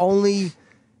instincts were only,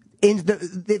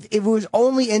 if it was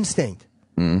only instinct,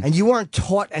 and you weren't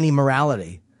taught any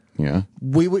morality, yeah,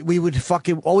 we would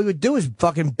fucking, all we would do is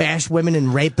fucking bash women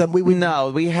and rape them. No,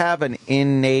 we have an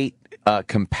innate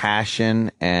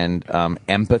compassion and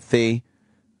empathy.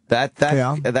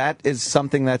 That is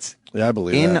something that's I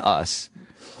believe in that. us.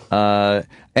 And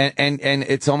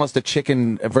it's almost a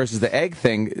chicken versus the egg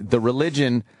thing. The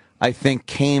religion, I think,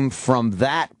 came from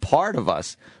that part of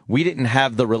us. We didn't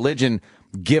have the religion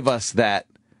give us that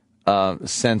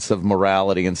sense of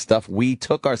morality and stuff. We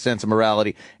took our sense of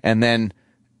morality and then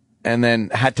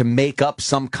had to make up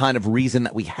some kind of reason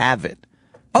that we have it.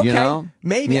 Okay,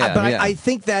 maybe, but I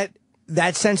think that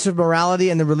sense of morality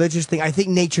and the religious thing, I think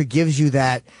nature gives you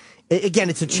that. Again,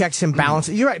 it's a checks and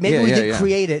balances. You're right. Maybe we did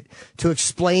create it to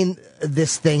explain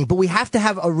this thing, but we have to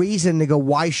have a reason to go,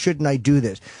 why shouldn't I do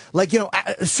this? Like,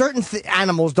 certain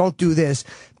animals don't do this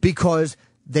because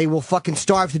they will fucking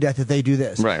starve to death if they do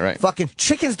this. Right. Fucking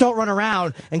chickens don't run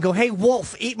around and go, hey,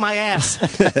 wolf, eat my ass.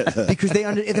 Because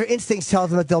their instincts tell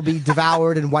them that they'll be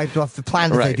devoured and wiped off the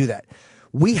planet if they do that.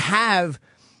 We have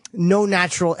no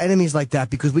natural enemies like that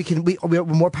because we're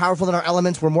more powerful than our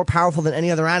elements. We're more powerful than any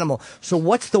other animal. So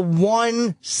what's the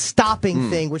one stopping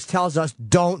thing which tells us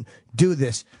don't do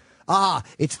this?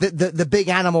 It's the big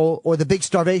animal or the big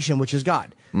starvation, which is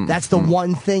God. That's the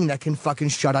one thing that can fucking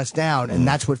shut us down, and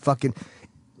that's what fucking.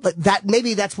 But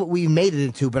maybe that's what we made it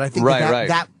into. But I think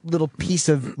that little piece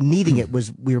of needing it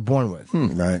we were born with.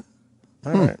 Right.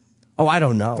 All right. Oh, I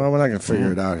don't know. Well, we're not going to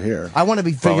figure it out here. I want to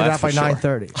be figured out by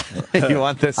 9:30. You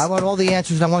want this? I want all the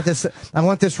answers. I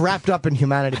want this wrapped up in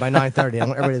humanity by 9:30. I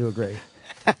want everybody to agree.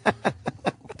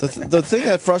 The thing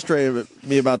that frustrated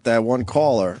me about that one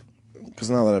caller,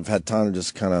 because now that I've had time to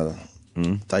just kind of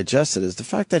digest it, is the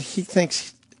fact that he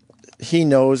thinks he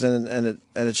knows and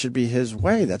it should be his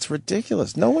way. That's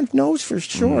ridiculous. No one knows for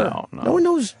sure. No one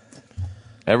knows.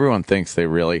 Everyone thinks they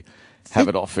really have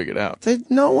it all figured out.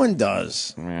 No one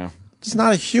does. Yeah. There's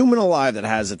not a human alive that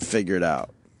has it figured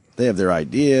out. They have their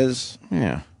ideas.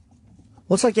 Yeah.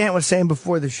 Well, it's like Ant was saying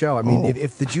before the show. I mean,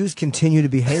 if the Jews continue to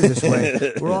behave this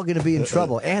way, we're all going to be in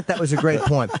trouble. Ant, that was a great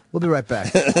point. We'll be right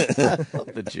back. I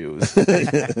love the Jews.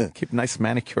 Keep nice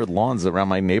manicured lawns around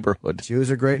my neighborhood. Jews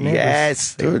are great neighbors.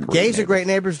 Yes. Gays are great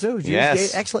neighbors, too. Jews,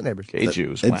 yes. Gay, excellent neighbors. Gay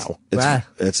Jews, wow.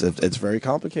 It's very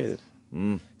complicated.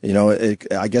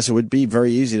 I guess it would be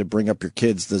very easy to bring up your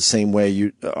kids the same way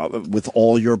you with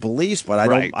all your beliefs, but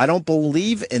I don't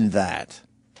believe in that.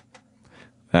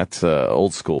 That's an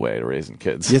old school way of raising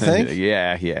kids. You think?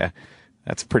 Yeah.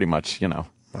 That's pretty much, I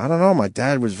don't know. My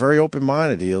dad was very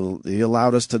open-minded. He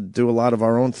allowed us to do a lot of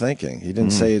our own thinking. He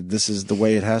didn't say this is the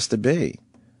way it has to be.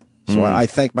 So I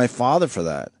thank my father for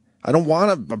that. I don't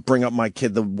want to bring up my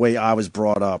kid the way I was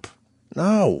brought up.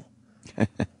 No.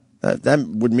 That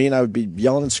would mean I would be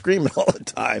yelling and screaming all the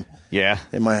time. Yeah.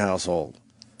 In my household.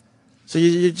 So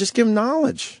you just give them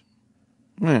knowledge.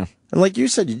 Yeah. And like you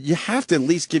said, you have to at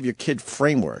least give your kid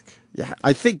framework.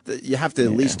 I think that you have to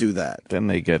at least do that. Then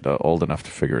they get old enough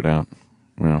to figure it out.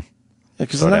 Yeah.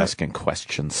 Start asking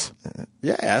questions.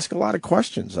 Yeah, ask a lot of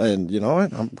questions. And you know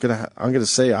what? I'm gonna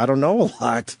say I don't know a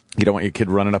lot. You don't want your kid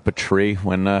running up a tree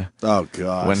when oh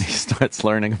god, when he starts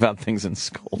learning about things in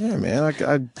school. Yeah, man.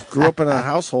 I grew up in a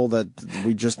household that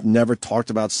we just never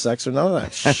talked about sex or none of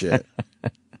that shit.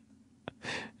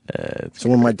 So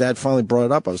when my dad finally brought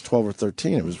it up, I was 12 or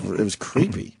 13. It was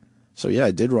creepy. So yeah,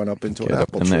 I did run up into an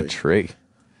apple tree. That tree.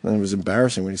 And it was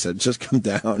embarrassing when he said, "Just come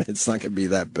down. It's not going to be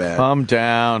that bad." Calm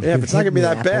down. Yeah, if it's not going to be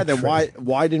that bad, then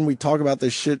why didn't we talk about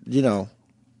this shit?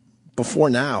 before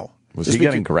now. Was Just he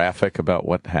getting graphic about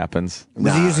what happens?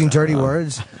 Was he using dirty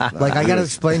words? Like, I got to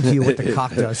explain to you what the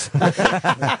cock does.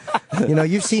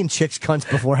 You've seen chicks' cunts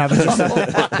before, haven't you?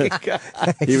 Oh, my God.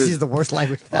 He's the worst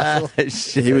language possible.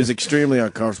 He was extremely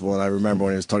uncomfortable, and I remember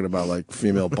when he was talking about, like,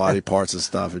 female body parts and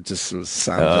stuff, it just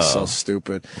sounded just so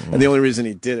stupid. And the only reason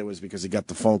he did it was because he got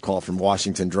the phone call from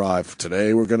Washington Drive.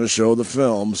 Today we're going to show the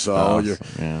film, so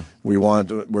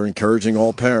we're encouraging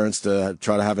all parents to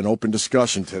try to have an open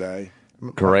discussion today.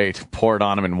 Great. Pour it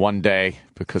on him in one day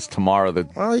because tomorrow the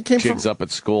kid's up at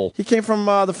school. He came from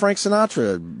the Frank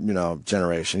Sinatra,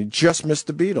 generation. He just missed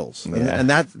the Beatles.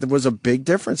 And that was a big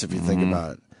difference if you think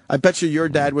about it. I bet you your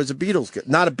dad was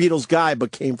not a Beatles guy,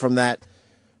 but came from that,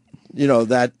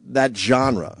 that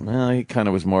genre. Well, he kind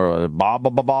of was more of a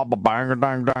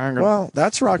bang. Well,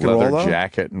 that's rock and roll, though. Leather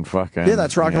jacket and fucking. Yeah,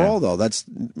 that's rock and roll, though. That's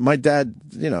my dad,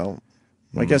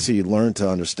 I guess he learned to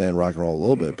understand rock and roll a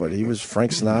little bit, but he was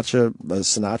Frank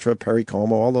Sinatra, Perry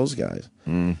Como, all those guys.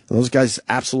 Those guys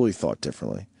absolutely thought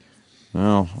differently.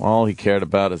 Well, all he cared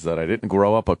about is that I didn't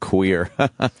grow up a queer.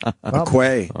 A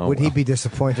quay. Would he be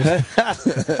disappointed?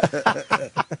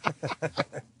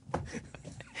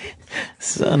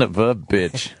 Son of a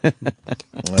bitch.